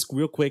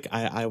real quick,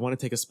 I want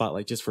to take a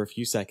spotlight just for a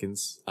few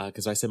seconds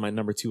because I said my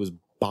number 2 was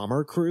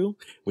Bomber Crew,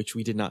 which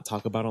we did not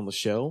talk about on the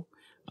show.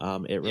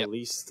 It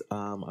released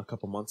a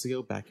couple months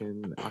ago, back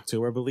in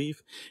October, I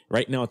believe.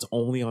 Right now, it's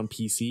only on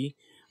PC.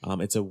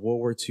 It's a World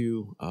War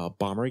II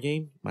bomber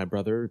game. My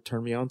brother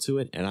turned me on to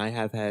it, and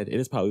it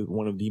is probably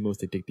one of the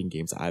most addicting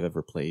games I've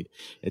ever played.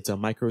 It's a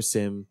micro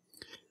sim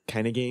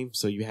kind of game.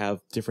 So you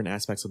have different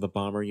aspects of the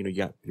bomber. You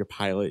got your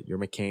pilot, your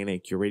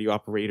mechanic, your radio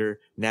operator,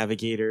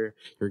 navigator,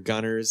 your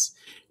gunners,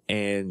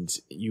 and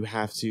you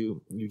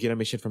get a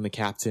mission from the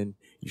captain.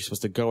 You're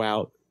supposed to go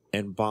out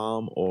and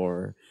bomb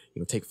or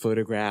take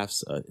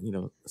photographs,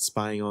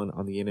 spying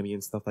on the enemy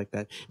and stuff like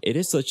that. It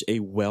is such a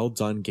well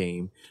done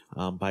game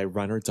by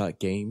Runner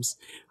Games.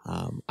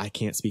 I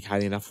can't speak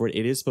highly enough for it.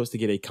 It is supposed to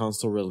get a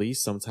console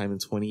release sometime in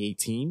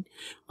 2018,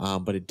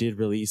 but it did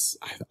release.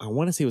 I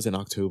want to say it was in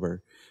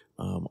October.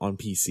 On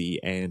PC,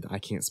 and I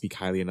can't speak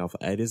highly enough.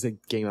 It is a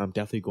game I'm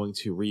definitely going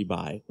to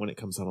rebuy when it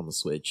comes out on the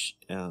Switch.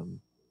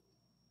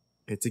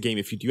 It's a game,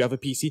 if you do have a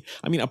PC,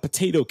 a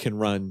potato can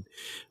run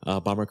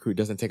Bomber Crew. It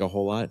doesn't take a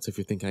whole lot, so if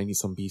you're thinking I need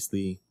some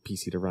beastly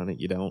PC to run it,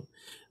 you don't.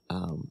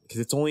 Because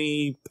it's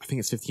only, I think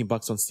it's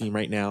 $15 on Steam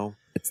right now.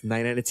 It's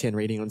 9 out of 10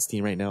 rating on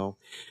Steam right now.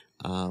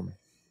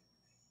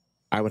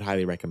 I would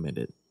highly recommend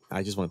it.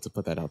 I just wanted to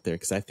put that out there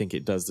because I think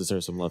it does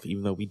deserve some love,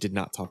 even though we did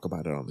not talk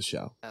about it on the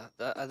show. Yeah,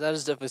 that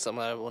is definitely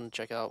something I want to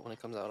check out when it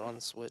comes out on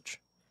the Switch.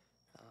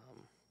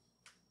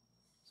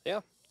 So yeah,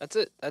 that's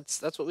it.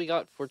 That's what we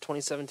got for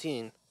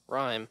 2017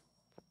 Rime,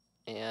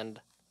 and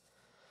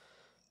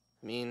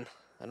I don't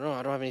know.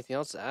 I don't have anything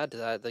else to add to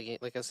that. The game,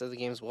 like I said, the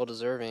game's well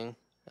deserving.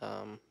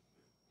 Do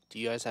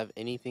you guys have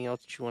anything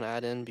else that you want to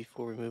add in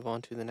before we move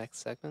on to the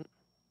next segment?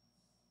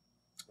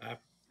 I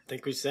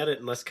think we said it,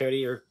 unless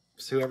Cody or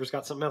whoever's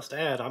got something else to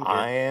add. I'm good.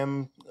 I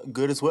am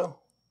good as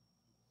well.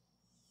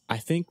 I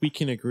think we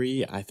can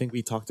agree. I think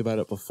we talked about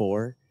it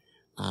before.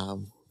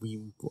 We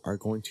are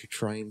going to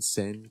try and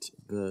send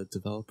the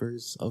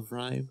developers of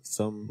Rime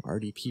some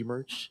RDP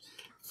merch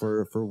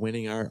for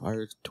winning our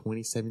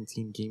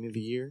 2017 Game of the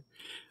Year.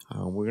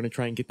 We're going to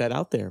try and get that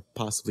out there,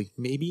 possibly,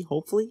 maybe,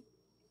 hopefully.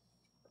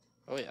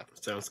 Oh yeah,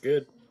 sounds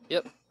good.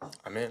 Yep,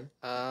 I'm in.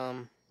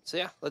 So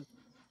yeah, let's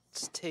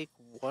take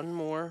one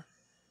more,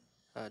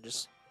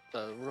 just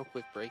a real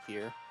quick break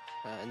here,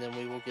 and then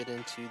we will get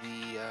into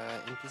the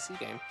NPC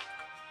game.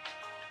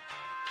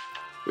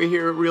 We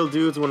here at Real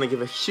Dudes want to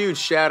give a huge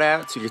shout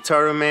out to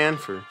Guitar Man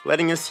for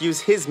letting us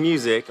use his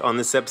music on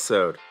this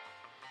episode.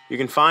 You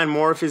can find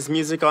more of his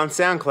music on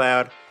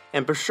SoundCloud,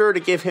 and be sure to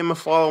give him a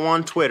follow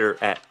on Twitter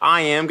at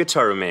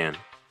 @IamGuitarman.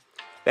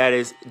 That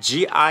is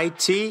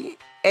GITARUMAN.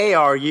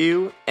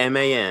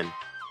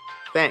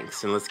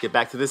 Thanks, and let's get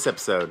back to this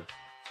episode.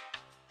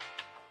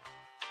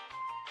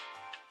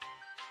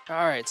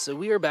 Alright, so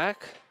we are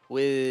back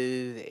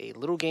with a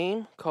little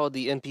game called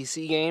the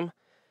NPC Game.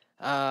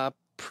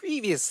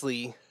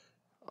 previously,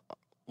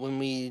 when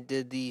we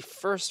did the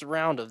first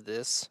round of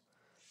this,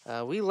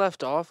 we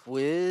left off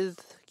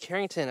with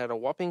Karrington at a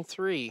whopping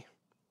 3,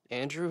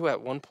 Andrew at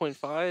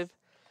 1.5,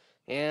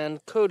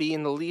 and Cody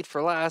in the lead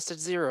for last at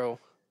 0.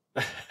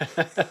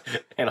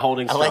 And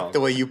holding I strong. like the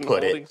way you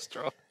put Holding it.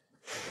 strong.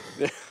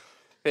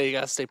 Hey, you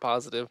gotta stay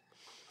positive.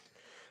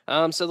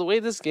 So the way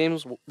this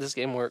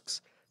game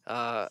works,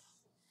 I'm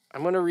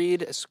gonna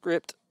read a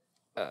script,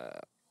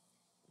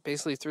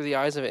 basically through the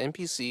eyes of an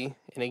NPC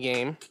in a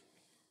game,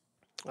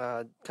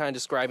 kind of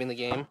describing the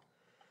game,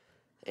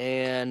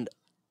 and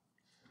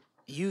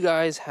you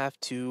guys have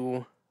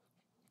to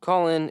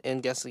call in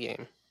and guess the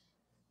game.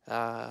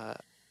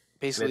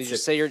 Basically,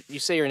 just say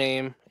your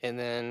name, and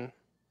then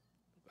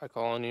I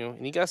call on you,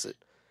 and you guess it.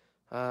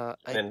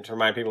 And to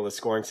remind people, the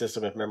scoring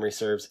system, if memory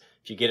serves,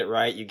 if you get it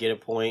right, you get a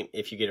point.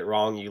 If you get it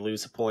wrong, you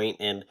lose a point.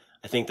 And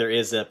I think there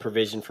is a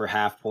provision for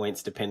half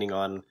points depending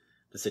on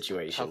the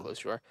situation. How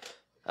close you are.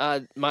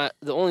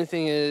 The only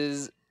thing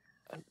is,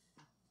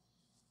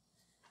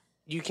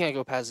 you can't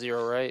go past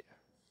 0, right?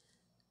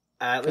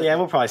 Yeah,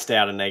 we'll probably stay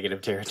out of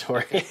negative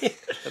territory. Okay.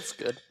 That's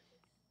good.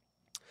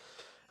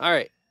 All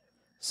right.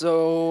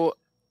 So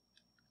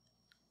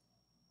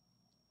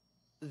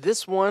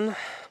this one,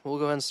 we'll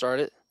go ahead and start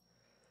it.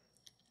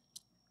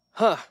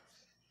 Huh.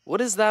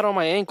 What is that on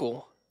my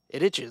ankle?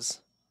 It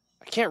itches.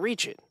 I can't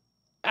reach it.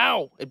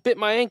 Ow! It bit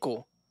my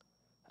ankle.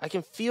 I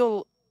can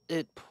feel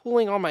it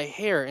pulling on my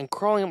hair and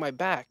crawling up my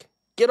back.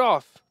 Get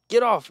off!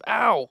 Get off!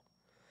 Ow!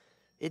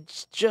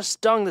 It just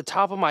stung the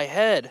top of my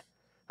head.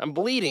 I'm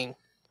bleeding.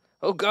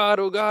 Oh God,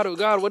 oh God, oh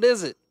God, what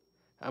is it?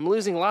 I'm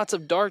losing lots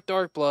of dark,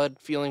 dark blood,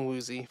 feeling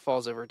woozy,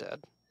 falls over dead.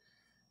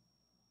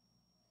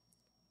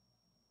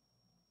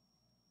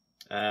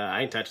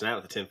 I ain't touching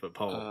that with a 10-foot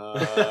pole.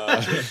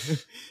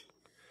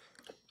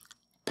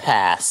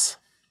 Pass.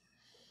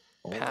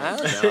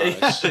 Pass?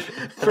 Gosh.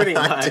 Pretty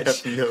I much.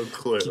 have no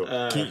clue.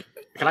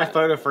 Can I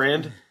phone a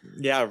friend?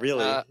 Yeah,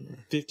 really.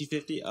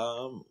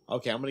 50-50.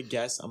 Okay, I'm gonna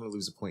guess. I'm gonna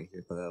lose a point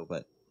here, but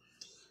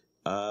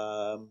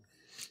Mr.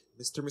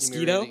 Give me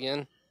Mosquito. read it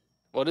again.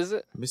 What is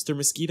it? Mr.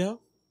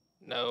 Mosquito.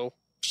 No.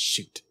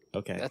 Shoot.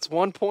 Okay. That's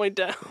 1 point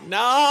down. No.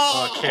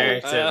 Oh,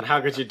 Karrington, how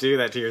could you do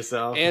that to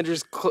yourself?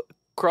 Andrew's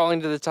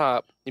crawling to the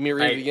top. Give me a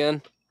read it Hey.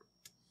 again.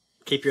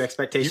 Keep your You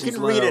expectations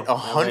can low. read it That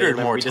way 100 you'll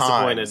never more be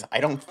disappointed. times. I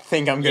don't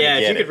think I'm gonna Yeah,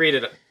 if get you could it. read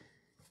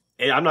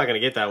it, I'm not gonna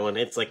get that one.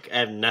 It's like I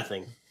have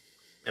nothing,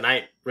 and I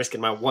ain't risking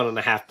my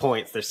 1.5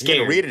 points. They're You scared.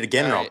 can read it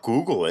again and I'll Alright.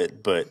 Google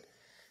it, but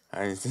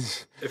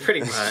Pretty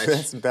much.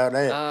 that's about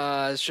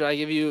it. Should I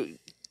give you?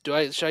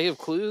 Should I give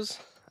clues?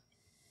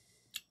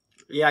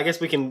 Yeah, I guess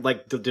we can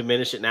like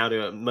diminish it now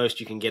to most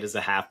you can get is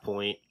a half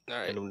point. All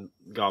right. And then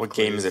go off What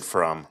game is it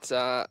from? It's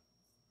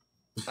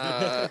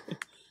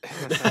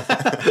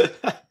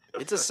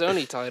it's a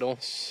Sony title.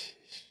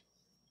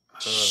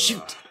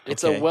 Shoot.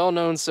 It's Okay. a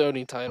well-known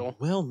Sony title.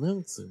 Well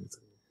known.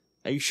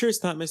 Are you sure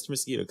it's not Mr.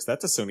 Mosquito? Because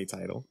that's a Sony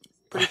title.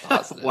 Pretty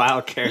positive.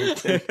 Wow,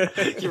 Karrington.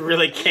 You're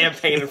really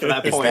campaigning for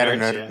that Is point, that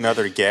aren't you?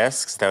 another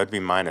guess? 'Cause that would be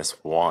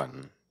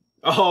 -1.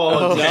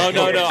 Oh,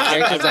 No.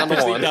 Character's on the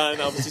Obviously one. done.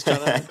 I was just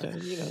trying to,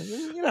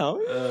 you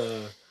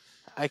know.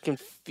 I can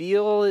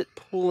feel it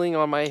pulling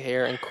on my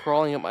hair and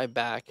crawling up my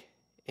back,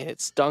 and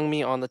it stung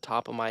me on the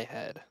top of my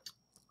head,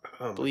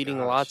 Oh my bleeding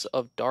gosh. lots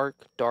of dark,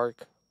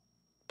 dark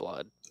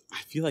blood.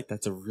 I feel like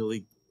that's a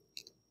really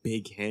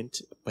big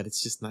hint, but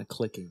it's just not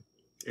clicking.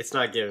 It's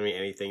not giving me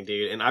anything,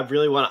 dude. And I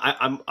really want.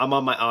 I'm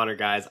on my honor,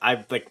 guys.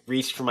 I like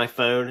reached for my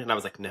phone and I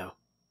was like, no,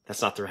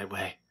 that's not the right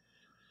way.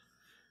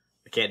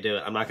 I can't do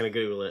it. I'm not gonna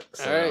Google it.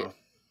 So All right.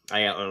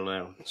 I don't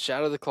know,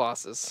 Shadow of the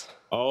Colossus.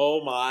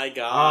 Oh my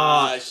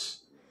gosh.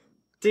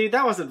 dude.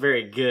 That wasn't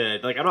very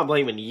good. Like I'm not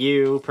blaming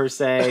you per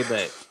se,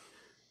 but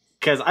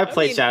because I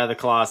played Shadow of the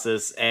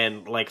Colossus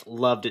and like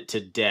loved it to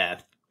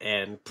death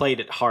and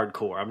played it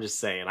hardcore. I'm just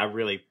saying, I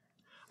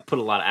put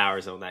a lot of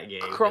hours on that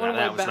game. Crawling and on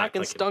that my was not back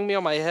and clicking. stung me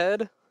on my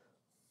head.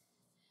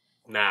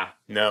 Nah,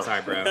 No.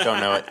 sorry, bro. Don't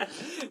know it.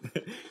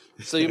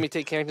 So you want me to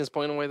take Carrington's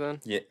point away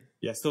then? Yeah.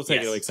 Yeah, still take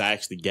it Yes. like I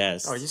actually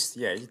guessed. Oh, you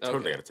totally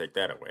Okay. got to take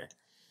that away.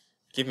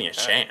 Give me a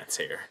chance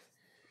here.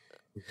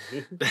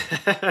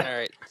 All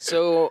right.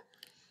 So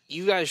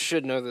you guys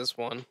should know this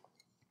one.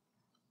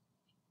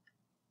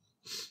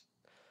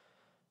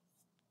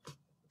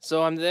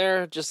 So I'm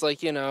there just like,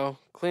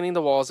 cleaning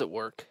the walls at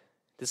work.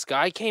 This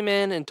guy came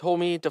in and told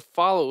me to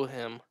follow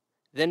him,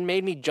 then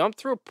made me jump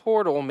through a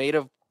portal made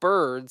of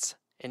birds,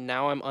 and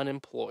now I'm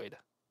unemployed.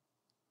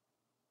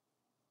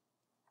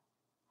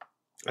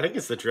 I think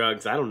it's the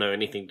drugs. I don't know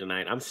anything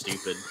tonight. I'm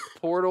stupid.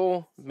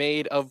 Portal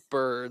made of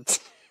birds.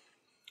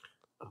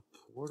 A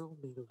portal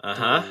made of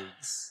Uh-huh.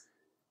 birds.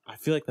 I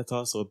feel like that's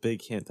also a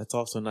big hint. That's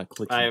also not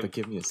clicking, but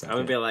give me a I'm second.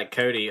 gonna be like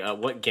Cody.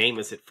 What game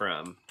is it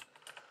from?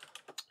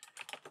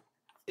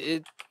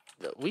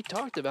 We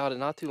talked about it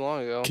not too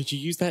long ago. Could you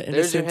use that in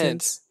There's a your hint.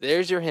 sentence?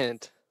 There's your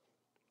hint.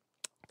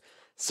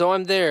 So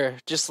I'm there,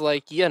 just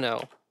like,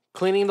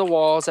 cleaning the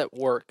walls at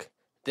work.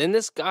 Then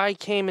this guy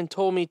came and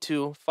told me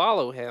to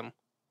follow him.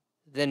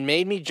 Then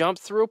made me jump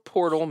through a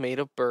portal made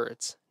of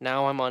birds.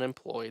 Now I'm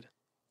unemployed.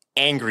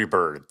 Angry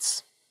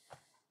Birds.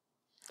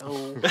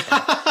 Oh,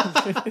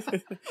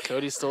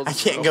 Cody stole. I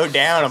can't go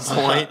down a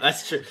point.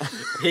 That's true.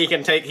 He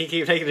keep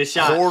taking a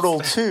shot.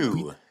 Portal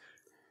 2.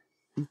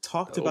 We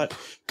talked about.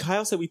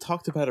 Kyle said we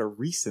talked about it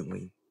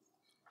recently.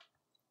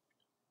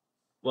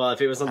 Well, if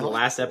it was on the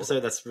last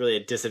episode, that's really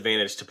a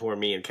disadvantage to poor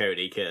me and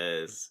Cody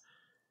because,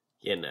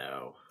 we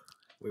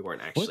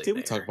weren't actually. What did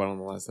we talk about on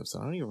the last episode?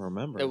 I don't even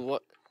remember.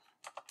 What?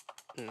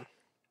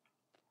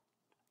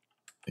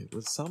 It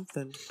was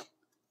something.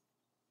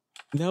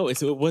 No,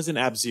 it wasn't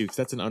Abzooks.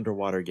 That's an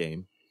underwater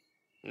game.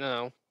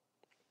 No.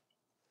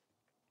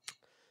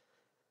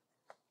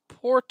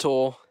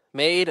 Portal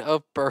made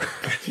of birds.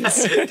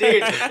 Dude,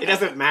 it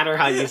doesn't matter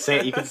how you say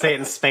it. You can say it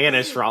in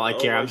Spanish for all I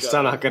care. I'm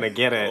still not going to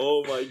get it.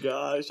 Oh my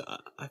gosh.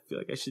 I feel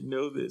like I should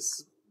know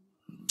this.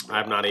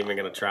 I'm not even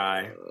going to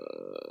try.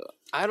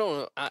 I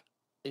don't know.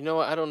 You know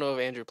what? I don't know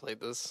if Andrew played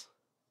this.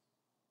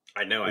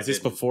 I know. Is this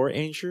before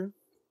Andrew?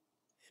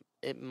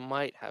 It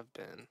might have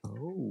been.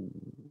 Oh.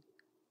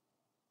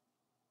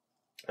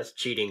 That's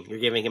cheating. You're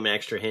giving him an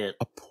extra hint.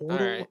 A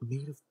portal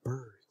made of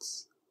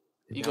birds.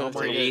 You go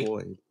 3,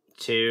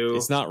 2.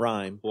 It's not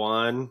rhyme.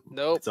 1.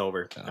 Nope. It's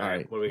over. All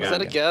right. What do we Was got?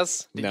 that a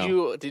guess?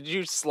 Did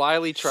you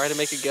slyly try to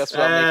make a guess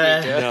without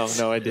making a guess?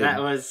 No, I didn't. That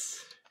was.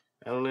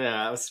 I don't know.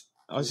 I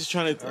was just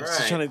trying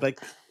to, like,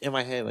 in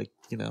my head, like,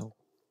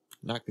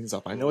 knock things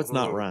off. I know it's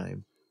not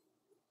rhyme.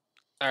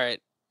 All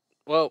right.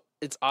 Well,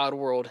 it's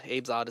Oddworld,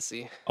 Abe's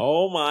Odyssey.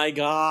 Oh my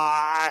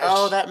gosh.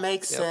 Oh, that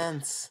makes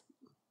sense.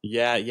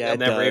 Yeah, it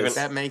does.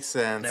 That makes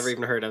sense. Never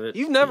even heard of it.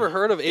 You've never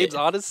heard of Abe's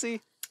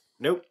Odyssey?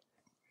 Nope.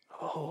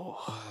 Oh.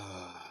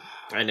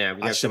 I know.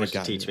 You have so much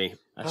to teach me.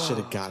 I should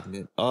have gotten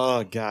it.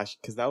 Oh gosh,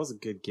 because that was a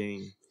good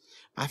game.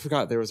 I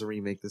forgot there was a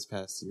remake this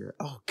past year.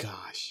 Oh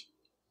gosh.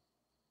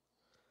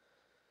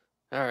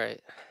 All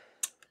right.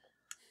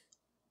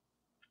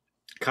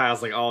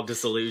 Kyle's like all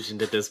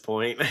disillusioned at this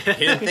point. You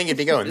didn't think it'd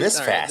be going this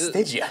fast,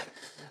 did you?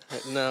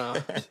 No.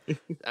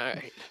 All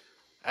right.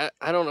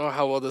 I don't know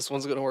how well this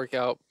one's going to work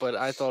out, but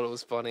I thought it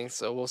was funny,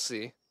 so we'll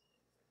see.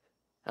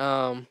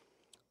 All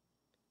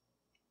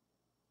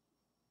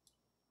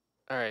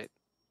right.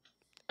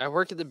 I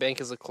work at the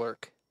bank as a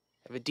clerk.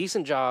 I have a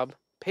decent job,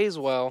 pays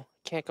well,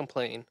 can't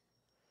complain.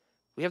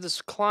 We have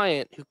this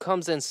client who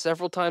comes in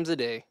several times a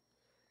day.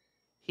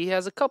 He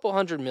has a couple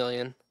 $100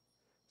 million,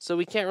 so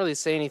we can't really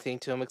say anything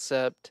to him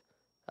except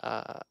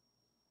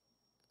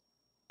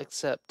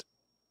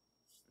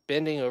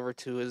bending over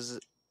to his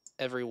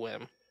every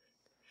whim.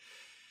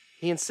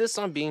 He insists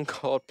on being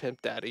called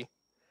Pimp Daddy.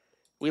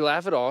 We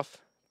laugh it off.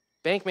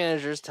 Bank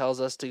managers tells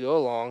us to go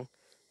along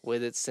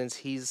with it since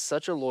he's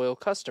such a loyal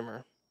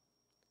customer.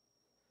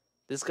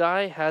 This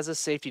guy has a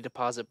safety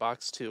deposit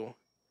box too.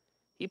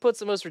 He puts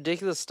the most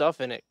ridiculous stuff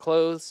in it.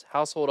 Clothes,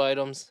 household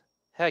items,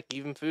 heck,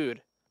 even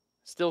food.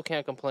 Still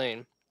can't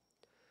complain.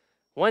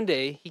 One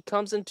day, he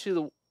comes into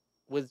the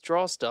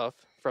withdraw stuff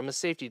from a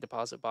safety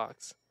deposit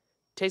box.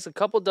 Takes a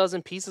couple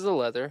dozen pieces of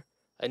leather,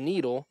 a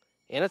needle,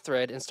 and a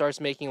thread and starts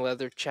making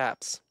leather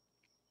chaps.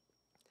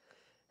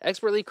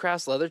 Expertly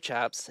crafts leather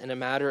chaps in a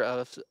matter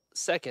of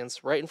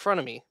seconds right in front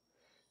of me.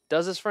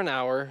 Does this for an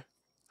hour.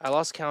 I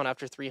lost count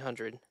after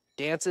 300.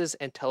 Dances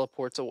and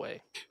teleports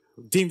away.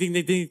 Ding, ding,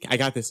 ding, ding. I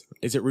got this.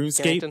 Is it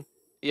RuneScape? Karrington?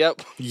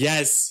 Yep.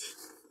 Yes.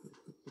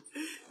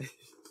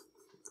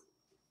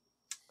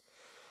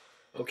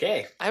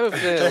 Okay. I have a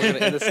feeling I'm going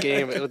to end this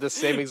game with the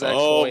same exact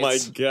Oh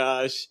points. my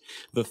gosh.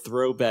 The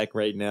throwback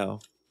right now.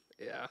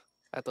 Yeah.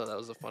 I thought that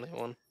was a funny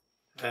one.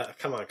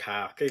 Come on,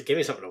 Kyle. Give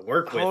me something to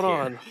work with. Hold here.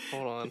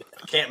 on.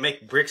 I can't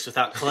make bricks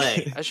without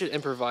clay. I should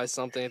improvise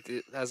something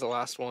as the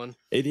last one.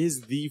 It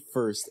is the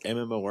first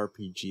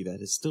MMORPG that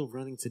is still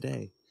running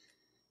today.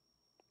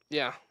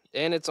 Yeah,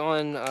 and it's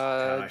on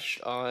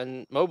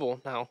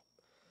mobile now.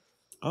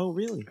 Oh,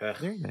 really?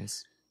 Very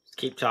nice.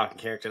 Keep talking,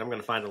 Karrington. I'm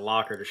going to find a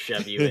locker to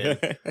shove you in.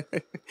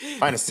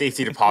 Find a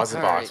safety deposit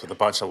All box right. with a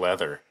bunch of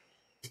leather.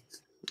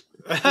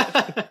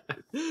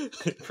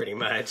 Pretty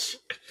much.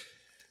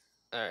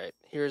 All right,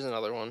 here's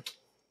another one.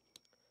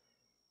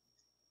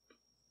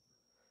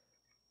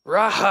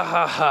 Rah ha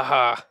ha ha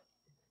ha.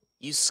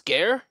 You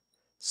scare?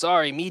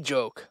 Sorry, me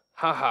joke.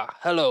 Ha ha.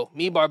 Hello,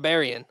 me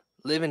barbarian.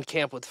 Live in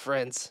camp with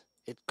friends.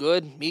 It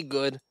good. Me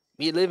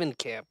live in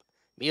camp.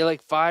 Me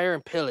like fire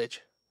and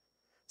pillage.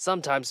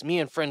 Sometimes me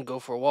and friend go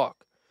for a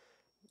walk.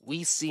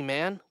 We see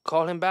man,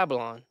 call him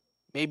Babylon.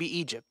 Maybe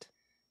Egypt.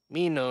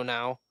 Me know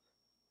now.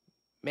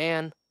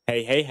 Man.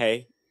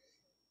 Hey.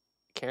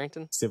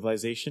 Karrington?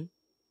 Civilization?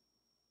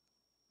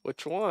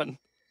 Which one?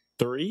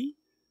 3?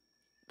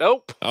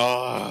 Nope.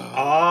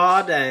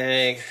 Aw,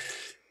 dang.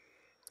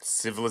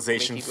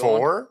 Civilization Make you go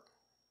 4?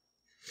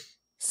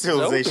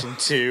 Civilization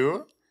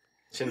 2?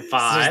 Civilization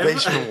 5.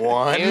 Civilization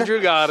 1?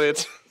 Andrew got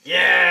it.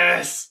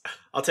 Yes!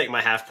 I'll take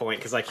my half point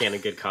because I can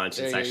in good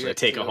conscience There you actually go,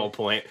 take a too. whole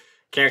point.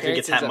 Karrington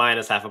gets Karrington's at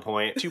minus half a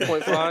point.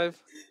 2.5.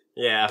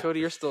 Yeah. Cody,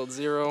 you're still at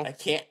 0.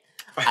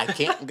 I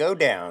can't go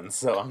down,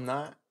 so I'm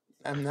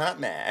not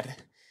mad.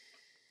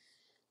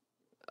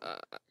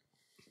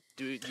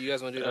 Do you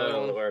guys want to do another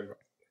one? Lord.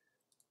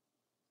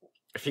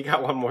 If you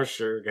got one more,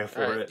 sure, go All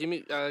for right, it. give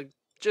me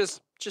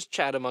just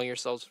chat among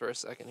yourselves for a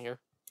second here.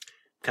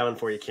 Coming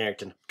for you,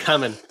 Karrington.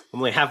 Coming. I'm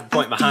only half a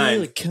point Feel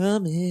behind. it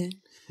coming.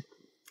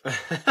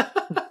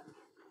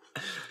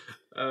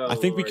 Oh, I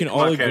think we Lord. can Come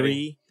all on,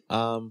 Cody.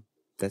 agree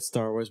that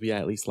Star Wars, we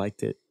at least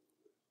liked it.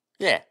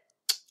 Yeah.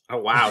 Oh,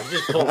 wow. You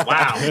just pulled,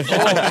 wow.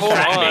 Hold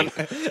on.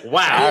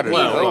 Wow. Out of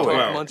Whoa, whoa, nowhere.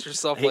 whoa. Amongst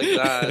yourself like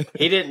that.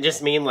 He didn't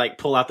just mean like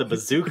pull out the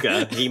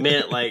bazooka. He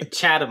meant like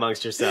chat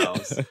amongst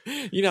yourselves.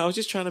 I was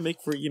just trying to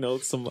make for,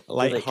 some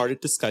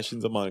lighthearted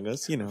discussions among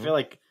us, I feel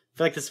like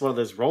this is one of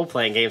those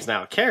role-playing games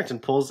now. Carrington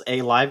pulls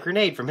a live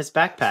grenade from his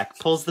backpack,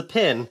 pulls the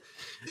pin.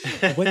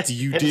 What do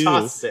you and do?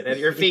 tosses it at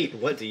your feet.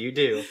 What do you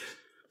do?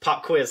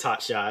 Pop quiz,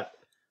 hot shot.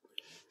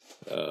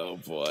 Oh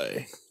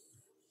boy.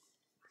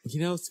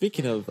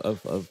 Speaking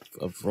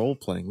of role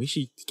playing, we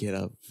should get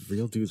a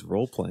real dudes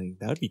role playing.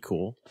 That would be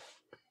cool.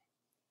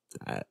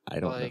 I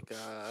don't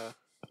know.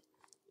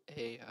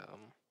 A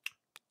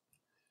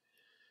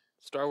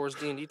Star Wars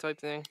D&D type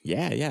thing.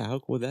 Yeah. How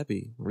cool would that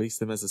be? Release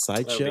them as a That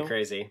would sideshow. be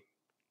crazy.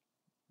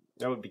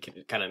 That would be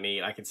kind of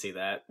neat. I could see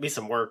that. Be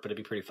some work, but it'd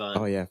be pretty fun.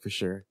 Oh yeah, for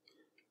sure.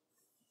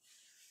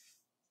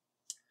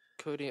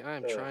 Cody, I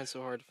am trying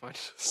so hard to find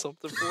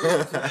something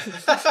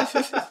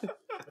for you.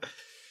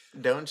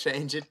 Don't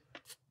change it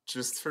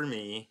just for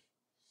me.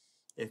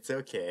 It's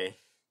okay.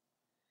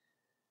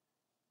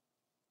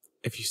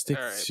 If you stick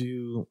Alright.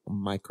 to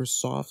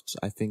Microsoft,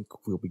 I think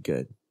we'll be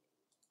good.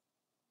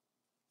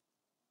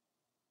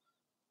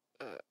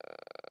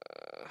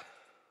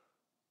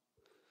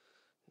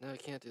 No, I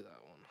can't do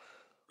that one.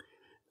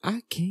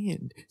 I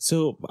can.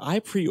 So I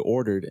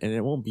pre-ordered, and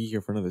it won't be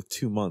here for another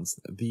 2 months,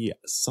 the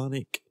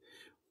Sonic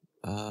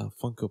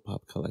Funko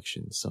Pop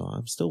collection. So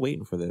I'm still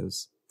waiting for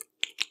those.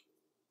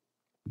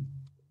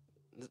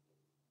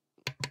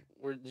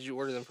 Where did you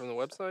order them from the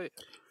website?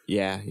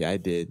 Yeah, I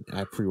did.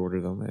 I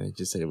pre-ordered them, and it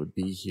just said it would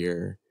be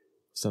here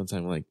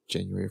sometime like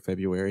January or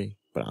February.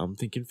 But I'm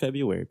thinking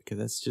February because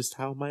that's just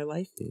how my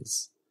life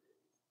is.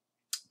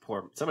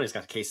 Somebody's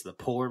got a case of the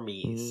poor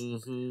me's.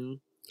 Mm-hmm.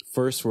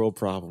 First world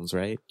problems,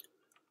 right?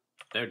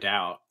 No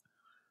doubt.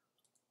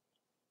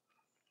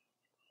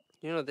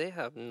 They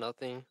have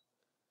nothing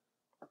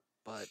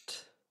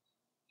but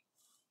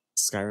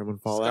Skyrim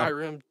and Fallout.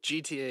 Skyrim,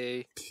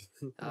 GTA,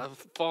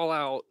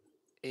 Fallout,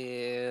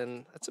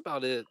 and that's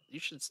about it.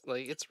 You should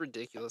it's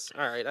ridiculous.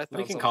 All right, I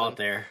found We can something. call it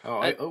there.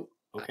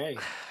 Okay.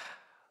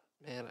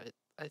 Man,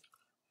 I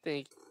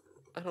think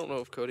I don't know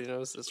if Cody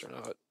knows this or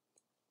not.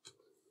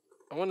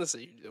 I want to say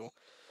you do.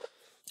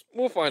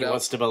 We'll find He out.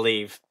 wants to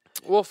believe.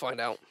 We'll find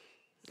out.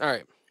 All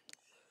right.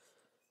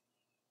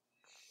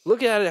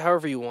 Look at it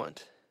however you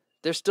want.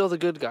 They're still the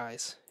good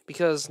guys.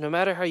 Because no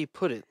matter how you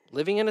put it,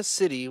 living in a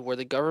city where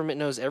the government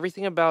knows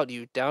everything about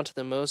you down to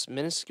the most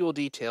minuscule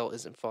detail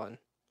isn't fun.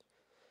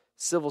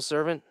 Civil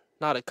servant,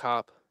 not a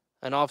cop.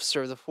 An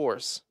officer of the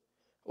force.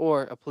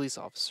 Or a police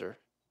officer.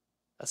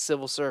 A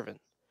civil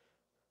servant.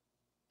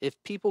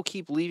 If people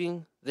keep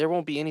leaving, there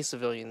won't be any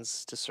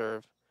civilians to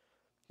serve.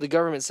 The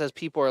government says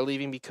people are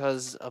leaving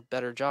because of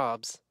better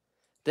jobs.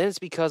 Then it's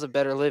because of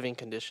better living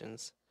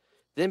conditions.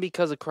 Then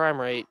because of crime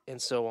rate, and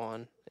so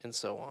on, and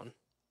so on.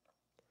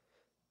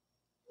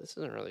 This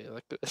isn't really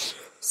that good.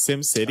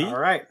 Sim City? All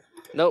right.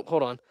 Nope,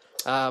 hold on.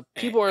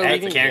 People are Hey,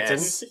 leaving... Carrington.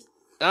 Yes.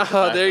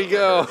 Oh, there you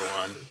go.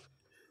 One.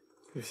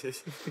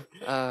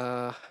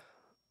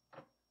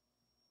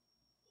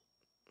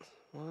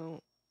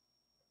 Well...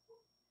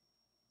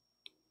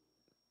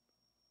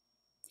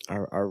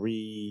 Are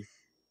we...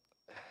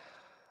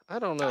 I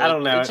don't know. I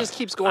don't know. It just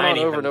keeps going I on ain't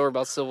over even- and over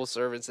about civil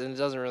servants, and it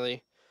doesn't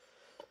really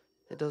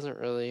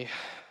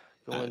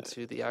go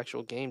into the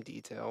actual game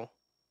detail.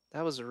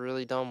 That was a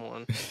really dumb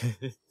one.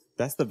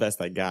 That's the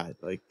best I got.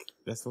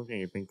 That's the only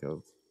thing I can think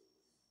of.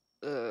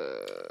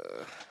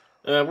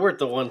 We're at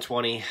the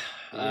 120.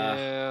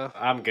 Yeah.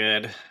 I'm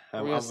good.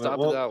 We're gonna stop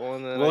we'll, at that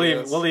one then.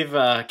 We'll leave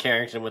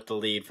Carrington with the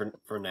lead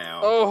for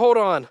now. Oh, hold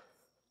on.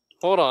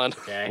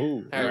 Okay.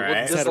 Ooh, All right, All well,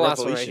 right. this is Had the a last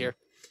one right revelation. here.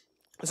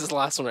 This is the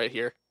last one right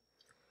here.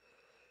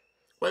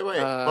 Wait.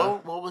 Uh,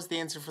 what was the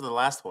answer for the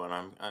last one?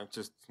 I'm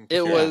just.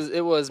 It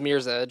was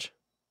Mirror's Edge.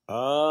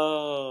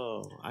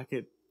 Oh, I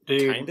could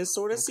Dude, kind of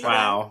sort of see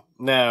wow.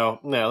 No,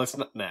 let's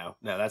not. No,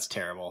 that's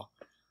terrible.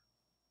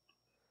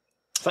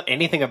 It's not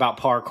anything about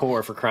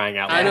parkour for crying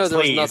out loud. I know there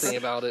was please. nothing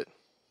about it.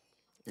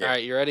 Yeah. All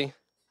right, you ready?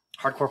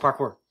 Hardcore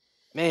parkour.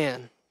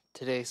 Man,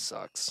 today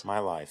sucks. My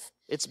life.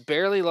 It's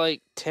barely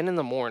like 10 in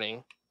the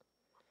morning.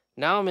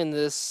 Now I'm in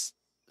this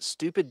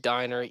stupid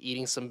diner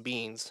eating some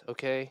beans,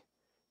 okay?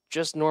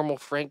 Just normal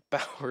Frank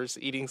Bowers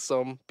eating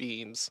some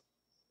beans.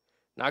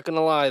 Not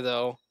gonna lie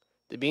though,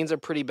 the beans are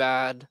pretty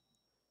bad.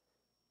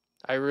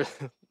 Or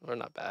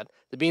not bad.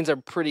 The beans are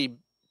pretty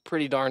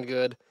darn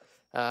good.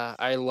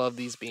 I love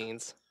these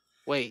beans.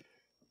 Wait,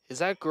 is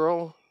that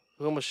girl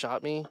who almost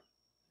shot me?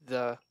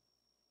 You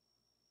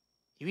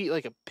eat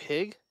like a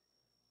pig?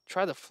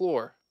 Try the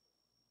floor.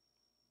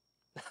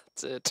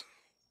 That's it.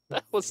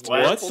 That was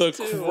What terrible the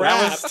too. crap?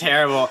 That was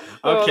terrible.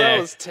 Oh, Okay. that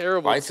was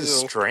terrible Life too. is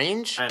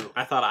strange. And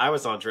I thought I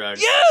was on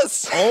drugs.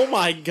 Yes. Oh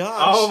my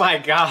gosh. Oh my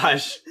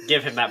gosh.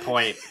 Give him that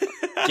point.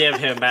 Give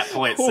him that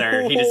point,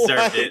 sir. He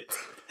deserved it.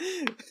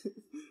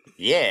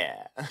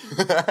 Yeah.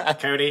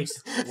 Cody,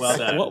 well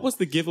done. What was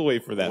the giveaway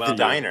for that? Well The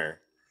done. diner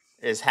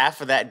is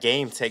half of that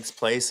game takes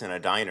place in a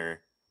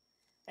diner,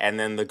 and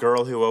then the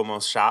girl who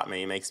almost shot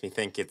me makes me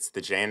think it's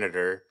the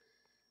janitor.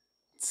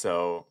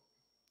 So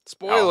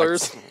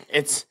Spoilers.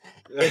 it's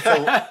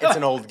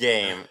an old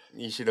game.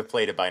 You should have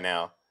played it by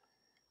now.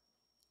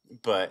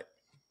 But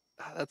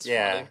That's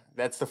yeah, funny.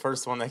 that's the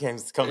first one that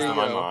comes There to you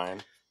my go.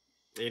 mind.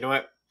 You know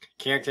what,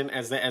 Karrington,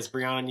 as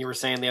Brianna and you were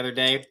saying the other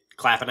day,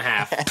 clap and a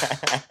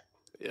half.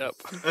 Yep.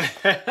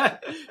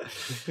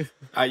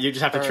 You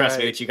just have to All trust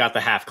me right. that you got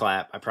the half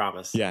clap. I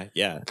promise.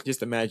 Yeah.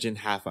 Just imagine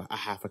half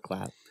a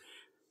clap.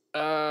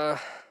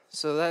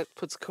 So that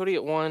puts Cody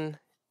at 1.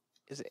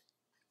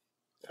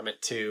 I'm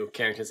at 2.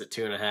 Carrington's at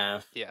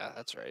 2.5. Yeah,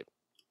 that's right.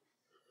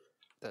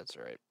 That's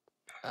right.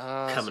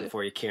 Coming So-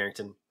 for you,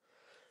 Karrington.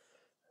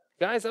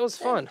 guys, that was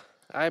fun.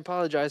 I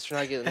apologize for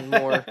not getting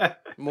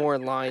more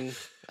in line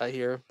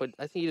here, but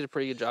I think you did a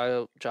pretty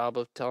good job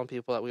of telling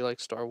people that we like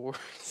Star Wars.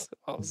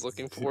 I was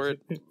looking for it.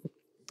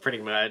 Pretty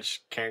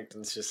much.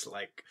 Carrington's just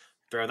like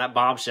throwing that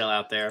bombshell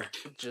out there.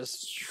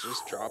 Just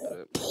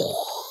dropping it.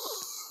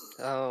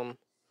 So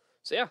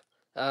yeah,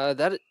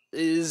 that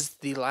is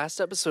the last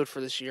episode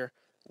for this year.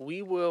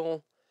 We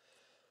will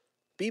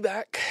be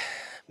back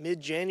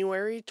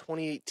mid-January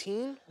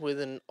 2018 with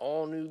an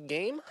all-new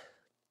game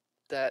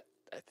that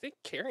I think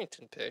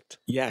Karrington picked.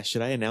 Yeah,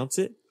 should I announce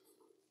it?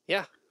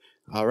 Yeah.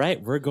 All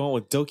right, we're going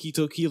with Doki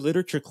Doki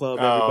Literature Club,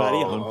 everybody,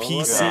 on Oh,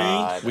 PC,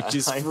 God. which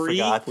is I free.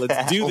 forgot Let's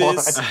that do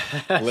this.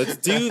 Let's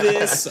do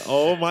this.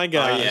 Oh my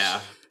gosh. Oh, yeah.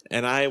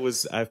 And I've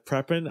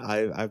prepping.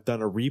 I've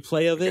done a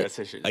replay of I it guess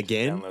I should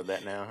again. download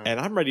that now. Huh? And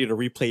I'm ready to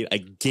replay it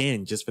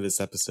again just for this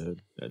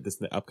episode,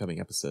 this upcoming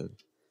episode.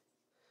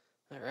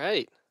 All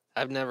right.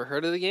 I've never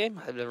heard of the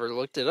game. I've never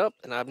looked it up,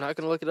 and I'm not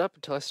going to look it up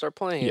until I start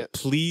playing Yeah, it.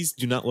 please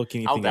do not look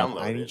anything up.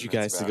 download I it, need you and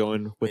guys that's to about go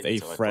in with wait a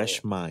until I play fresh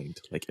it. mind.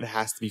 Like, it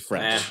has to be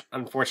fresh.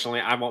 Unfortunately,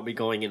 I won't be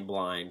going in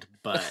blind,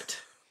 but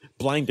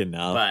Blind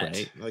enough, But-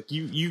 right? Like,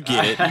 you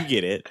get it. You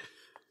get it.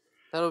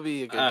 That'll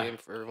be a good game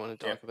for everyone to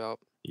talk about.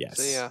 Yes.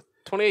 So yeah,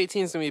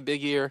 2018 is going to be a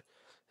big year.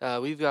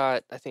 We've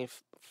got, I think,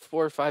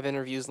 4 or 5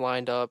 interviews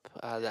lined up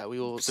that we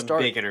will some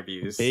start. big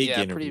interviews. Big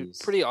yeah, interviews.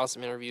 pretty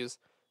awesome interviews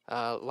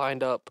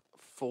lined up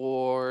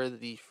for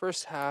the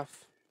first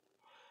half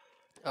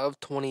of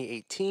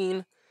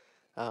 2018.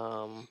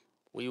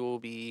 We will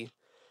be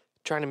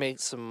trying to make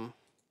some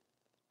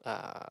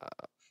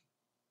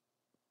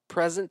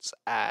presents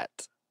at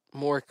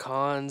more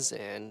cons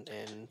and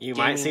You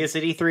might see gaming- us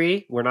at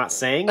E3. We're not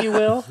saying you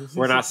will.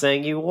 We're not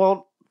saying you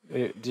won't.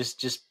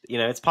 Just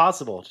it's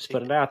possible. Just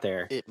put it out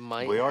there. It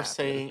might. We are happen.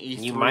 saying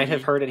E3. You might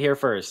have heard it here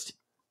first.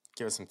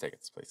 Give us some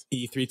tickets, please.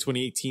 E3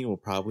 2018 will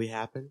probably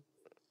happen.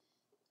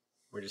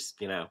 We're just,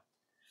 I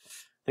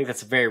think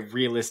that's a very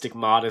realistic,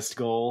 modest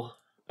goal.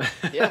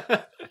 Yeah.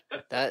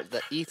 That the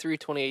E3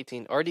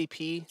 2018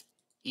 RDP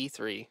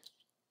E3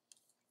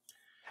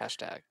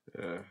 hashtag.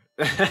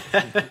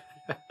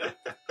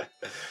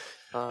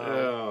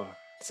 Oh.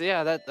 So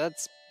yeah,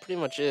 that's pretty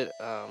much it.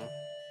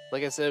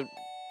 Like I said,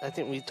 I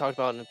think we talked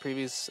about in the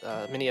previous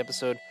mini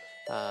episode.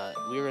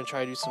 We were gonna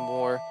try to do some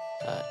more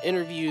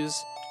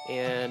interviews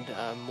and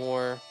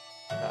more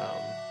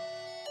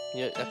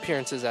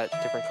appearances at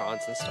different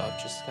cons and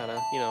stuff. Just kind of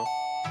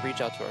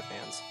reach out to our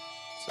fans.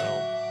 So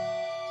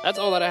that's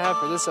all that I have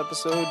for this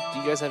episode. Do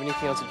you guys have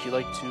anything else that you'd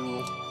like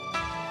to?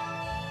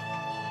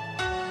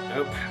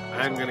 Nope.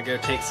 I'm gonna go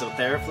take some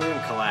Theraflu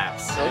and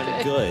collapse.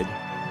 Okay. Good.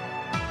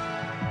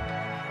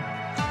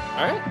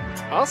 All right.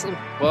 Awesome.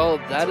 Well,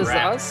 that It's is a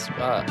wrap. us.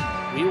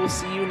 We will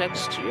see you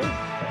next year,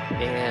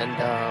 and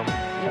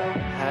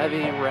have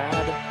a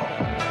rad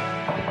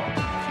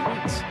few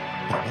weeks.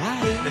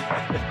 Bye.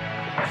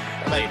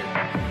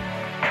 Later.